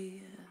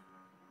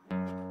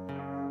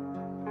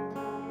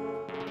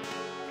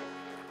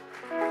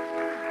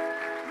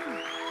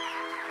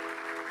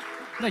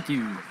 Thank you.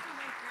 Yeah. Is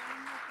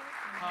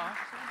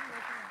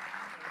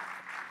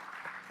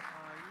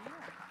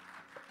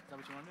that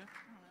what you want to do?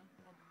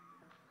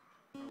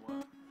 Or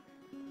what?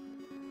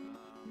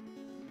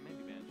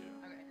 Maybe banjo.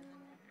 Okay, and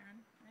then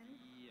Aaron,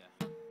 maybe? Yeah.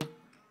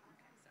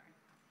 Okay, sorry.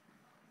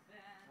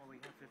 Well,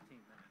 we have 15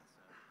 minutes,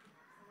 so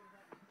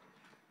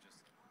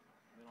just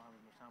we don't have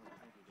as much time as we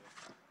think we do.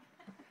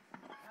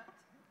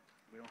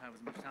 We don't have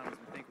as much time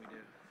as we think we do.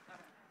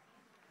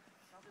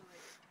 I'll do like...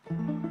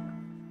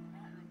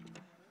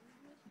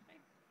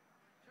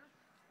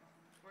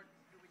 Or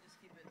do we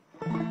just keep it?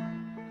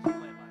 Just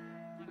play it by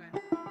ear. Okay.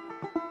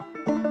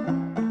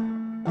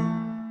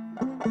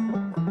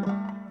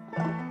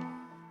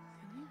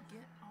 Can you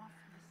get off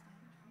this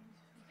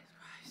thing?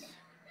 Jesus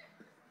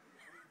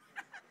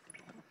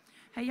Christ.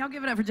 Hey, y'all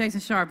give it up for Jason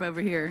Sharp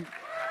over here.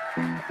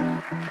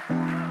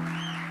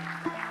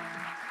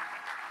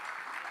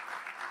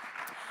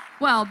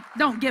 Well,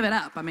 don't give it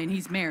up. I mean,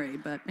 he's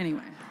married, but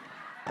anyway.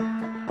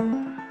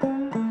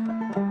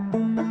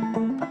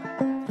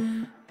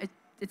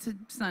 It's a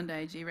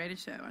Sunday, G-rated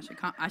show.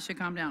 I should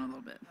calm down a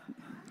little bit.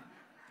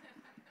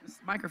 This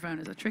microphone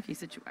is a tricky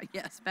situation.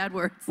 Yes, bad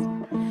words.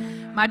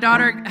 My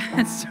daughter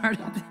had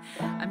started,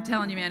 I'm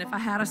telling you, man, if I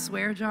had a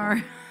swear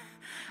jar,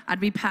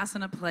 I'd be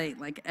passing a plate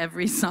like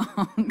every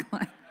song,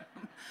 like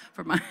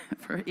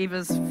for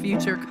Eva's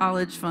future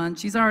college fund.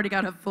 She's already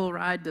got a full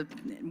ride to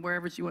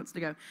wherever she wants to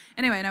go.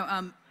 Anyway,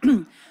 no,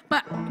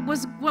 but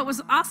what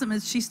was awesome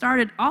is she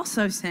started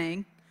also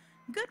saying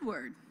good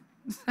word.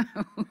 So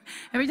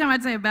every time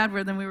I'd say a bad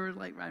word, then we were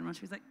like riding around.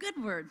 She was like, good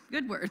word,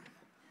 good word.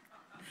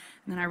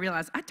 And then I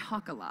realized I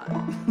talk a lot. Good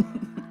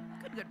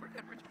word,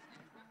 good word.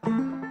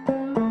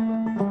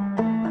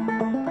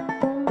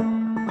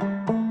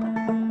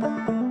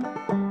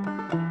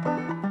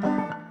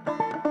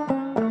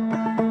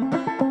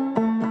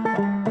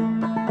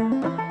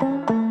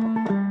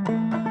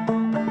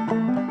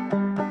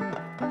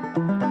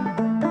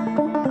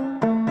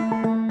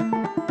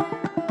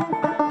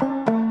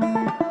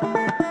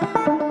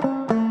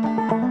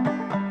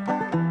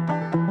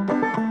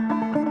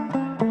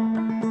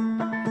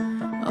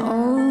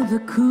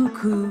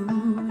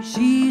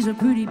 She's a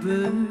pretty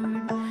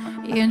bird,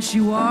 and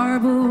she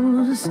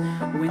warbles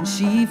when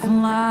she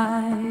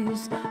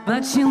flies,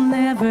 but she'll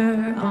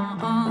never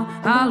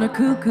holler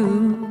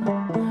cuckoo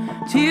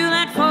till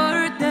that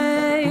 4th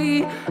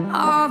day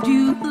of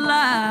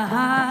July.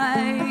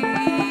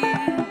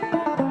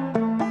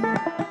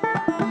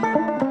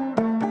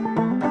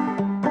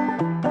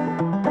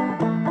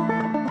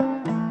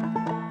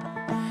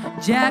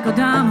 Jack of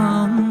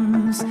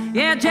diamonds,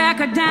 yeah, Jack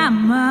of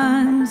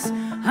diamonds,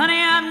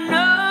 honey, I've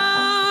known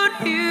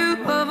you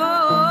of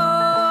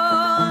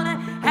old.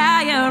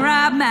 How you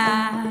rob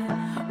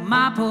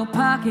my poor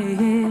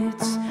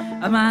pockets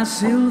of my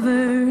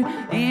silver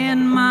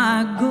and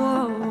my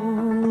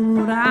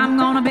gold. I'm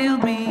gonna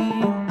build me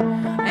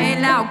a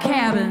log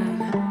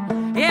cabin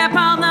up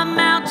on the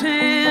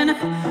mountain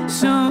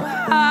so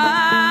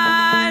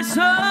high,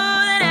 so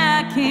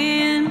that I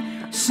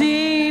can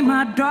see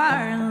my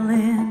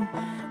darling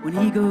when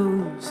he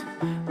goes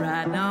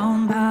riding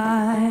on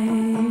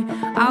by.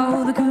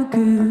 Oh, the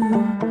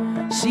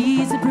cuckoo,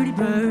 she's a pretty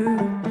bird.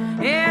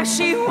 Yeah,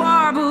 she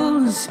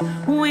warbles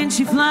when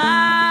she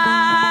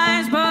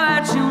flies,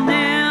 but she'll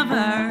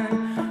never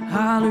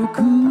holler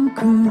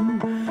cuckoo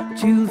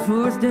till the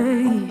 4th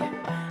day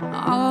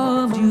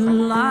of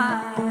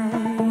July.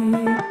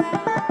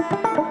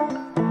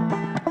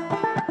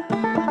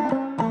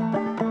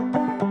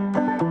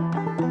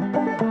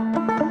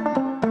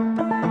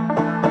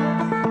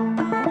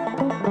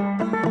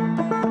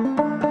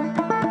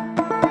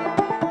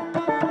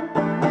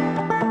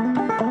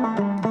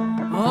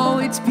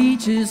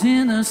 Peaches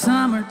in the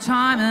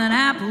summertime and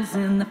apples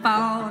in the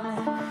fall.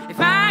 If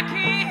I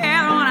can't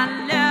have what I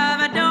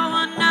love, I don't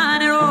want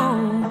none at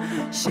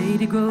all.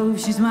 Shady Grove,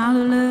 she's my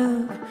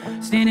love,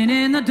 standing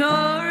in the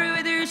door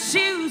with her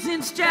shoes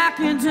and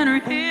stockings in her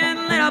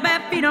hand, little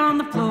bare feet on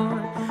the floor.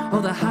 Oh,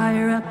 the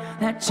higher up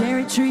that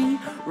cherry tree,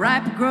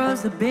 riper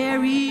grows the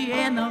berry,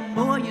 and the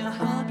more you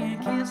hug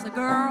and kiss the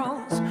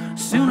girls,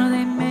 sooner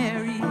they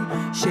marry.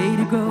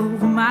 Shady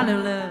Grove, my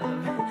little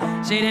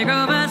love, Shady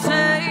Grove, I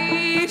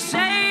say,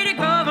 Shady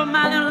Grove,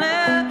 my little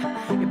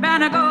love, you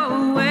better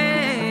go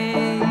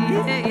away.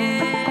 Yeah, yeah.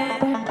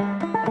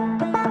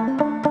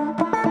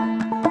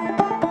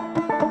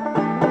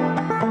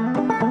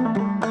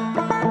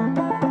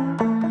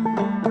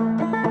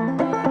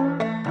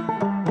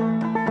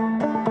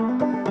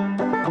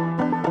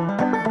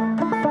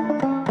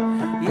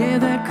 Yeah,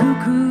 that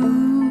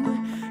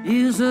cuckoo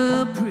is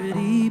a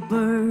pretty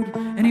bird,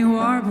 and he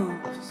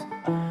warbles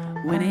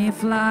when he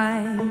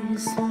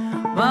flies,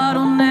 but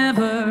he'll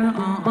never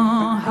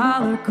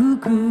holler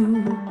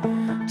cuckoo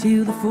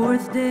till the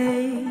 4th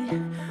day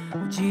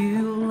of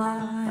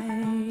July.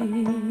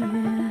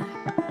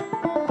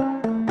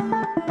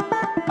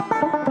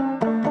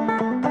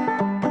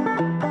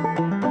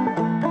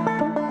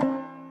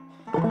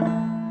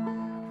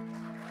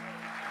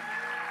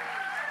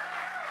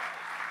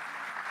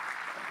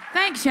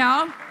 Thanks,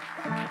 y'all.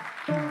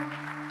 I'm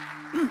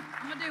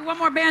gonna do one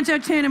more banjo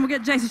tune and we'll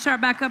get Jason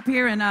Sharp back up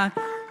here and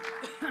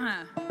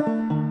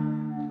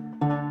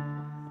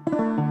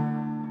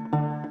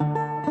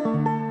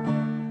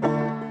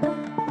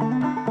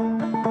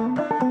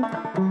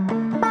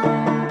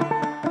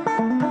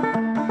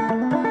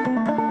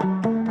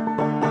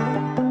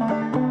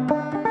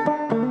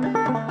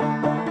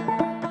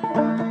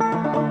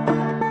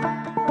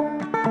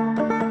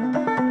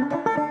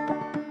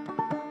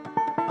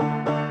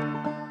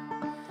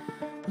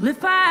well,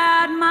 if I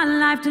had my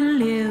life to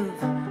live,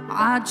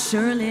 I'd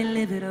surely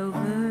live it over.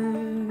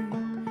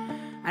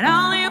 I'd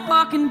only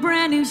walk in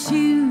brand new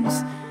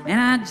shoes,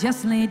 and I'd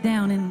just lay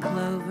down in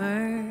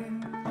clover.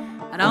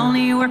 I'd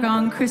only work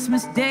on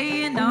Christmas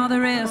Day, and all the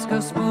rest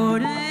go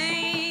sporting.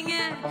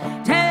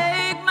 Yeah.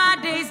 Take my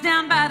days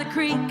down by the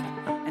creek,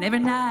 and every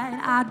night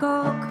I'd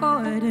go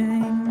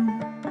courting.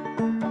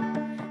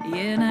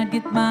 Yeah, and I'd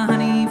get my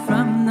honey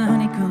from the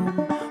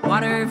honeycomb,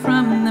 water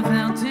from the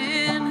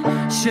fountain,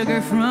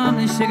 sugar from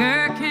the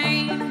sugar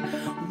cane,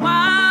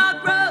 wild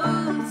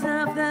rose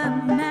of the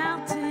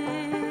mountain.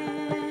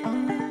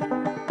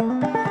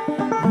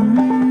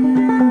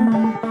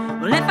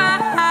 Well, if I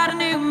had a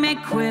new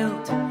made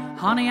quilt,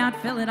 honey, I'd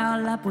fill it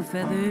all up with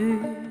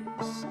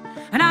feathers,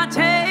 and I'd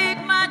take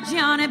my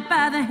Johnny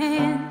by the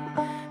hand,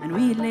 and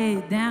we'd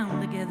lay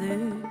down together.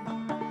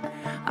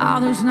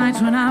 All those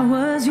nights when I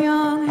was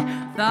young,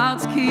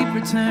 thoughts keep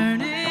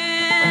returning,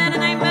 and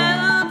they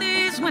melt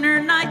these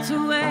winter nights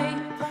away,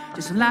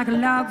 just like a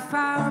log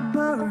fire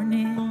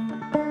burning.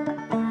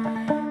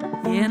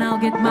 Yeah, and I'll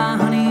get my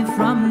honey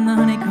from the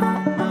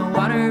honeycomb, the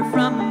water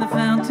from the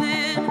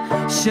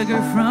fountain,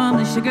 sugar from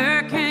the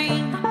sugar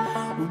cane,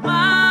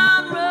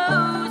 wild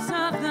rose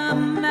of the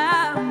mountain.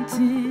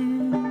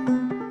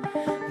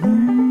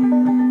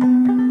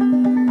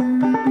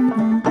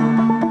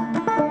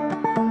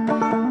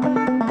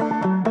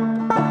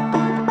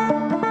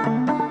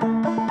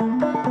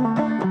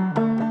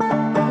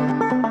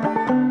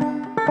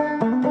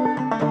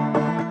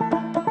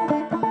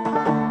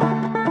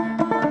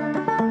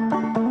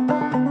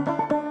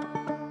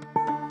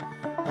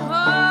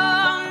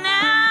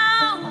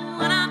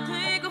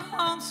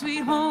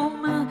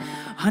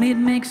 Honey, it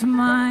makes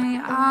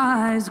my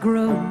eyes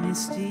grow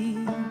misty.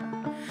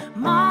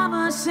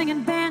 Mama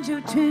singing banjo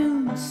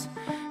tunes,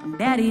 and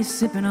Daddy's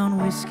sipping on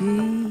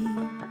whiskey.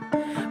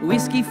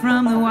 Whiskey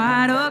from the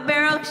white oak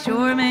barrel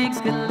sure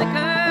makes good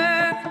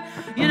liquor.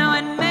 You know,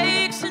 it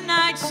makes the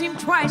night seem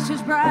twice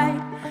as bright.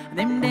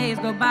 Them days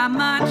go by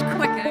much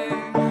quicker.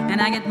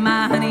 And I get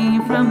my honey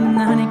from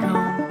the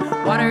honeycomb,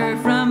 water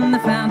from the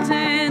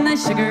fountain, the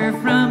sugar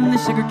from the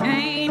sugar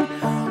cane,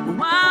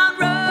 wild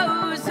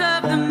rose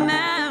of the mountain.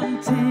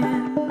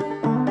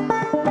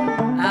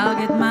 I'll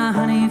get my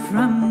honey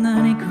from the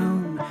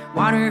honeycomb,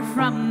 water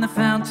from the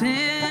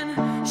fountain,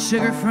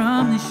 sugar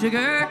from the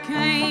sugar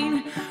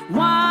cane,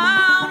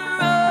 wild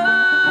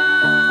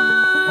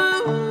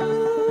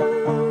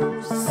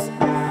rose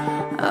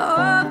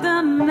of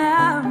the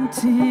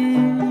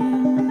mountain.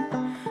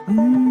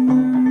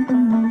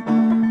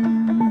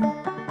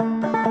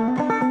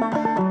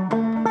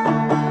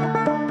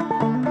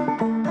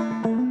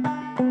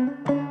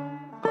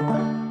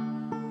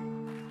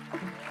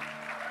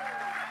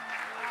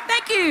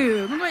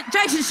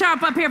 should show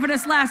up here for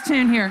this last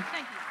tune here.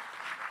 Thank you.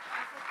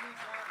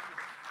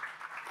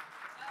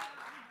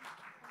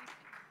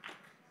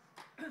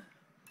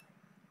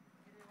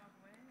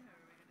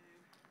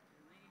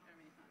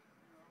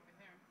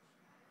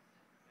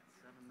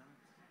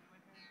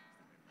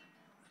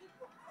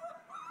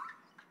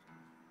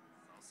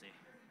 Saucy.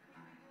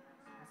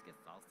 Let's get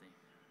saucy.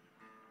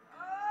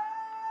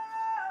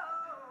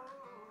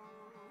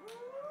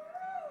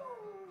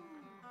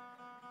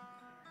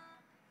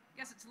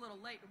 Guess it's a little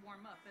late to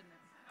warm up, isn't it?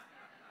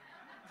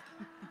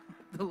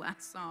 The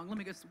last song. Let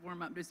me go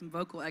warm up, do some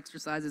vocal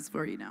exercises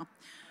for you now.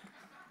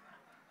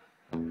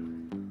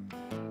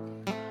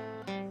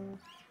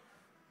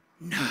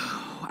 No,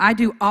 I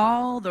do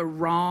all the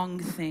wrong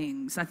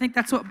things. I think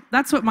that's what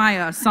my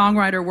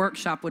songwriter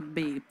workshop would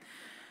be. It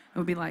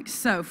would be like,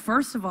 so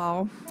first of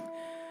all,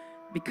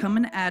 become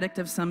an addict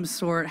of some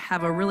sort,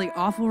 have a really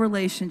awful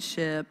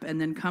relationship,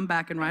 and then come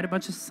back and write a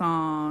bunch of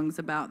songs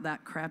about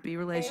that crappy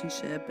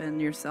relationship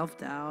and your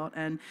self-doubt,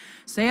 and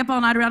stay up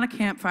all night around a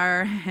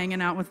campfire, hanging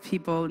out with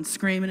people and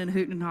screaming and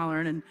hooting and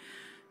hollering, and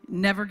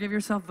never give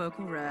yourself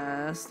vocal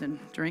rest, and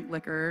drink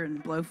liquor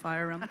and blow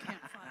fire around the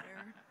campfire.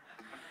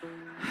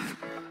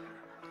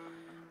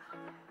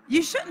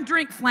 You shouldn't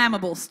drink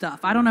flammable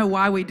stuff. I don't know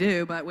why we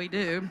do, but we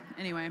do.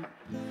 Anyway.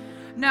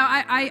 No,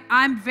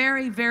 I'm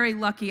very, very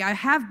lucky. I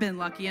have been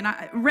lucky, and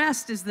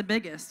rest is the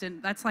biggest,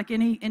 and that's like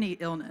any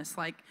illness.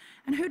 Like,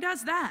 and who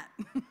does that?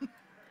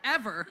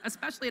 Ever,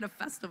 especially at a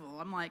festival.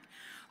 I'm like,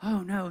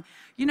 oh no.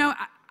 You know,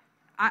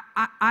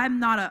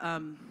 I'm not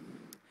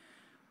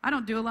I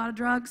don't do a lot of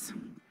drugs,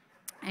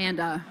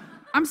 and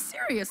I'm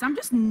serious. I'm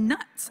just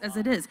nuts as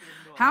it is.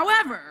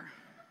 However,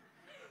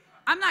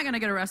 I'm not gonna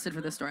get arrested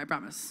for this story, I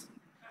promise.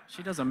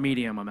 She does a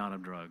medium amount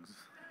of drugs.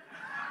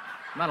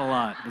 Not a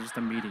lot, but just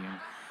a medium.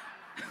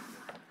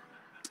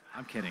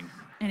 I'm kidding.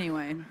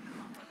 Anyway,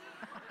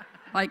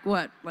 like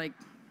what? Like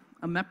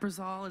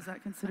omeprazole, is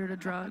that considered a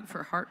drug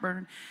for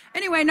heartburn?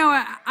 Anyway,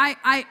 no,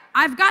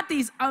 I've got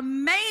these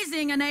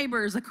amazing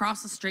neighbors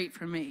across the street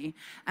from me,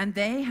 and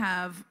they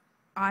have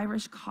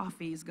Irish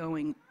coffees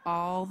going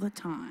all the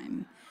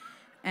time.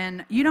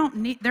 And you don't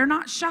need, they're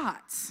not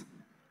shots.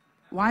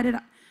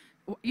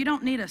 You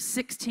don't need a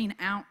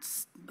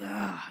 16-ounce.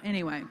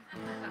 Anyway,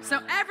 so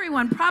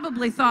everyone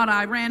probably thought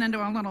I ran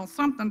into a little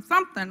something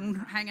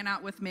hanging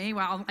out with me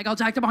while I got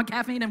jacked up on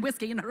caffeine and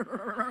whiskey. And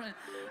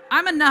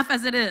I'm enough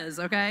as it is,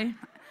 okay?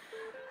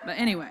 But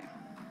anyway,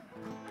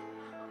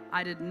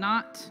 I did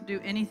not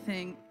do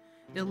anything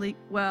illegal.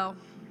 Well,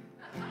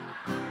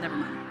 never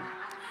mind.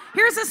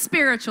 Here's a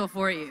spiritual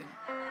for you.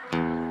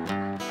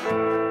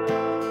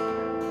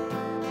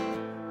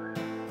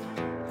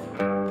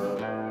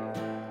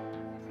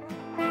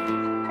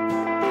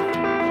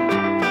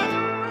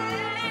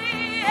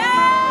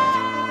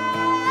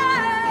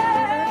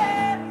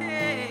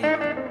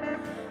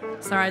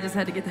 Sorry, I just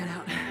had to get that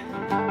out.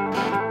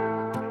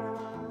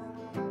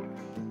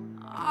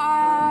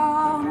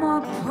 I'm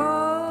a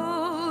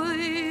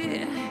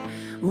poet,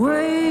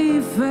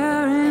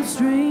 wayfaring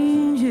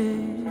stranger,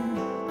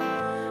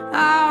 and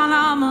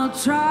I'm a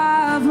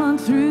traveling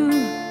through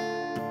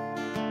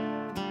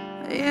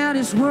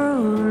this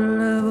world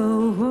of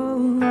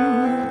woe.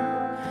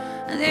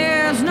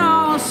 There's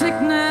no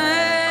sickness,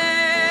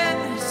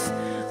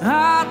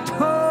 or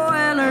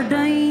toil or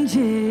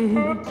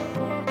danger.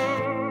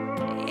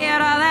 Out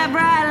of that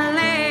bright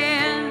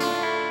land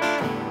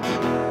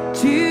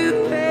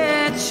to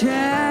which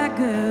I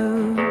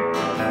go.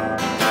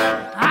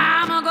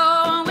 I'm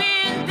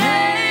going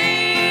there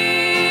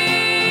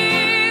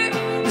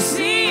to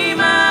see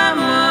my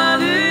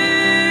mother,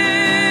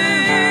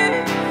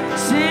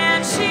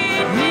 said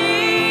she'd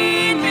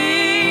need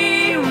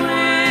me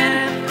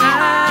when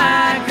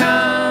I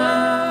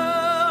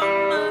come,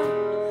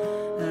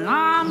 and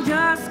I'm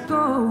just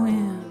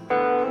going.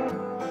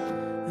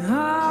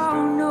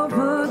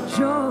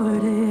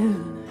 Jordan,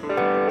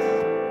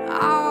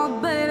 oh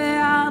baby,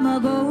 I'm a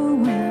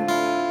going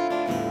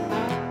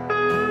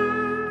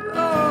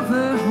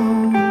over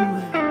home.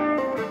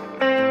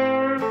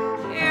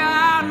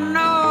 Yeah, I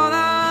know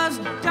those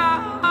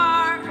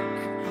dark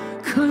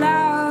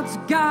clouds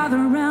gather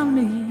around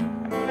me,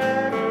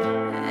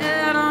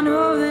 and I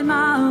know that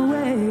my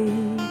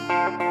way,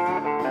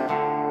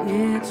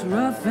 it's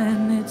rough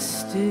and it's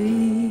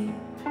steep,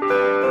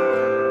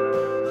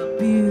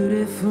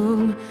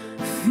 beautiful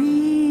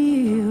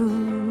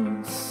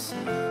fields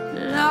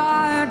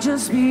lie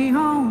just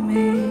beyond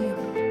me,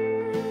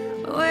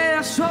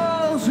 where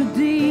souls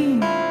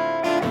redeemed.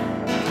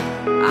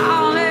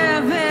 I'll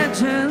never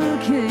tell the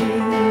king.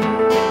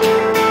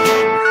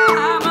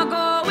 I'm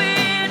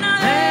going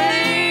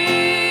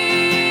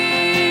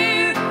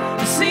there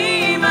to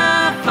see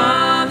my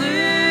father,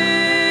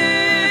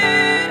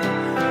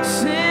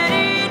 said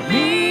he'd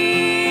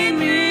meet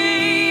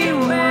me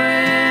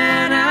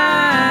when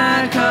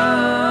I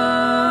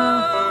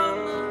come.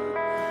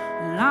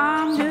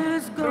 I'm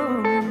just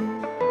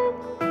going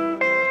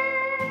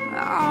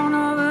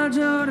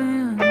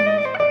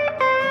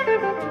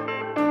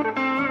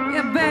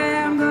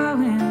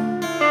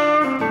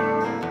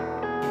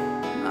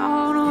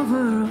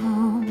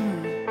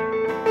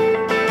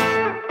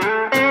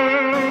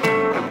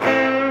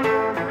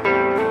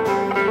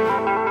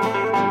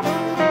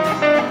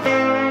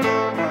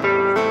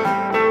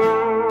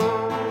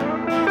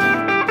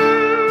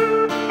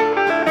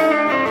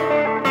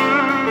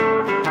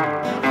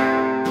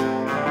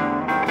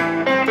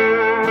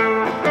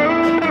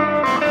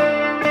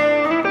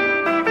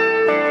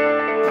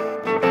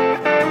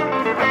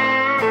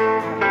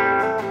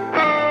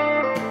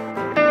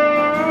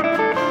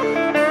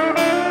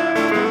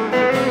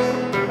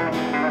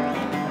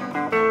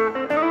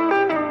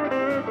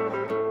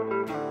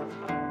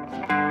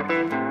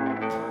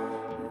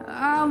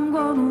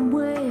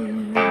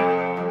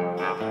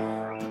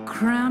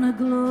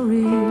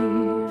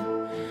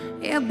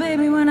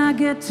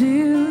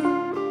to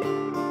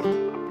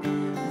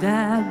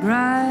that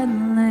bright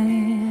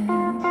land.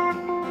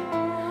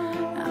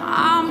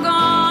 I'm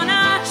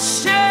gonna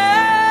show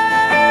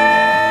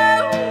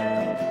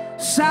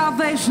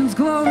salvation's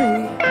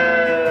glory,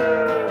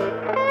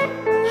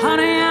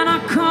 honey, and a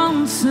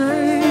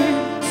concert.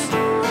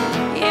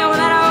 Yeah, with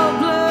that old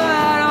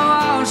blood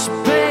wash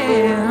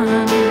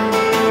band.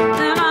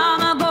 Then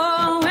I'm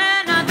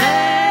going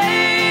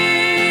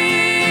there,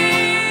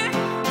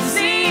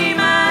 see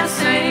my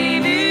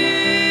Savior.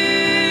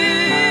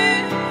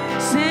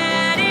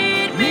 Said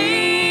he'd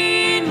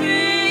meet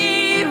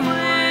me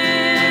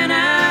when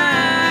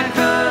I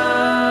come.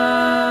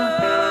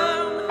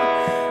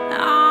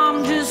 I'm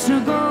just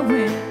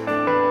going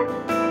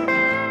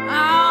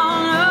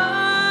on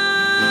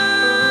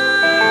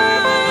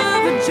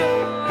over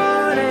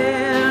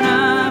Jordan.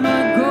 I'm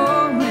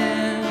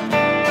going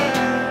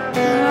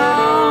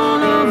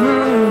on over.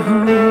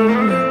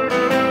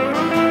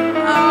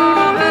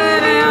 Oh,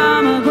 baby,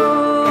 I'm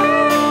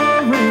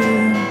going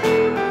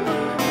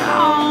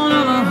on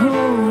over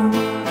home.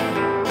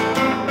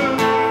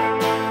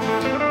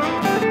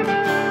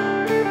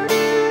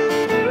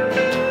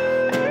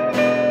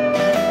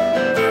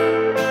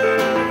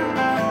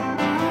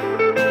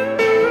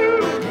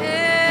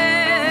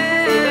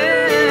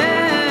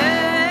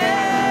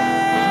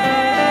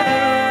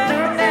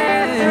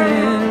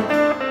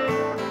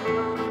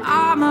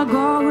 I'm a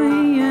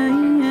going on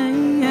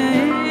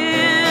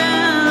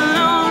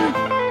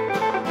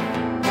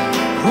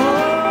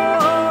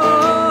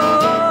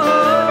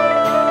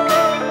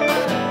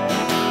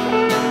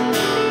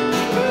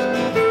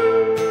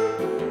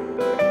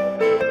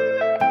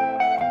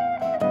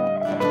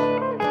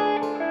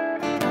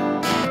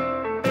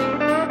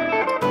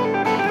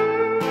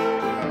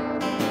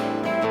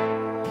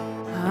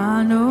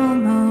I know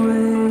my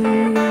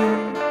way.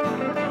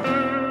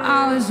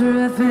 I was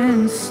rough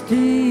and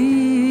steep.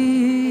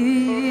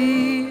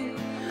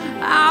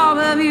 All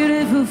the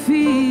beautiful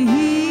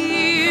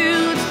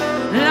fields,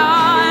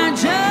 Lord,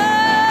 just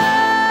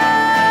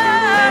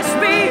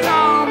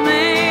beyond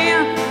me.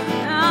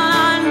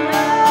 And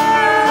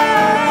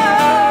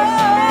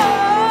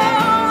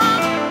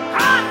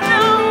I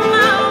know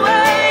my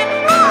way.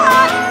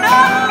 I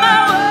know my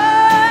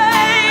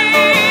way.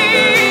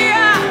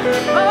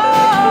 Oh,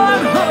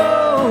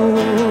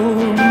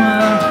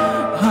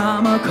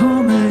 I'm a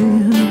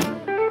coming.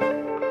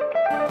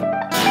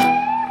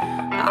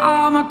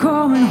 I'm a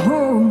coming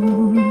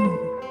home.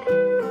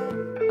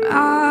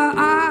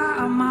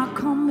 I'm a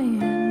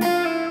coming.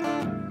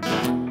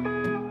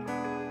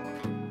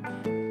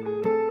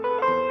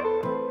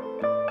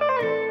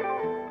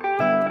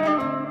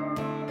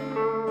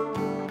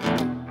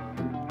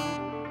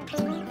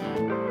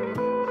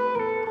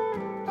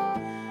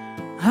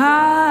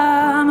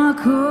 I'm a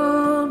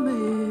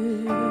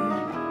coming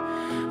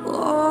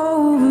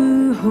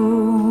over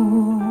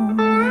home.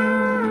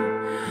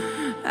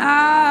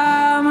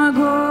 I'm a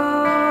going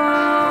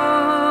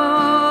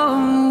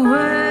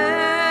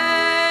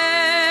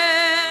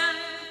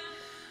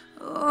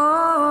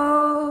over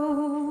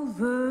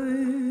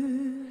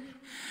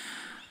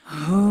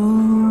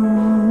home.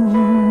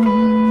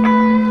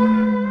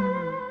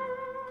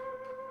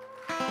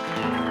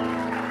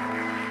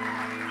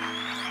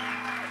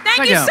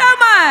 Thank you so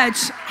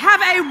much.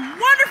 Have a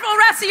wonderful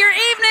rest of your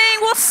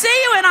evening. We'll see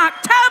you in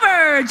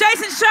October.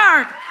 Jason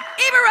Sharp,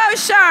 Eva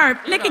Rose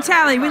Sharp, Nikki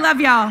Talley. We love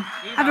y'all.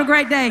 Have a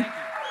great day.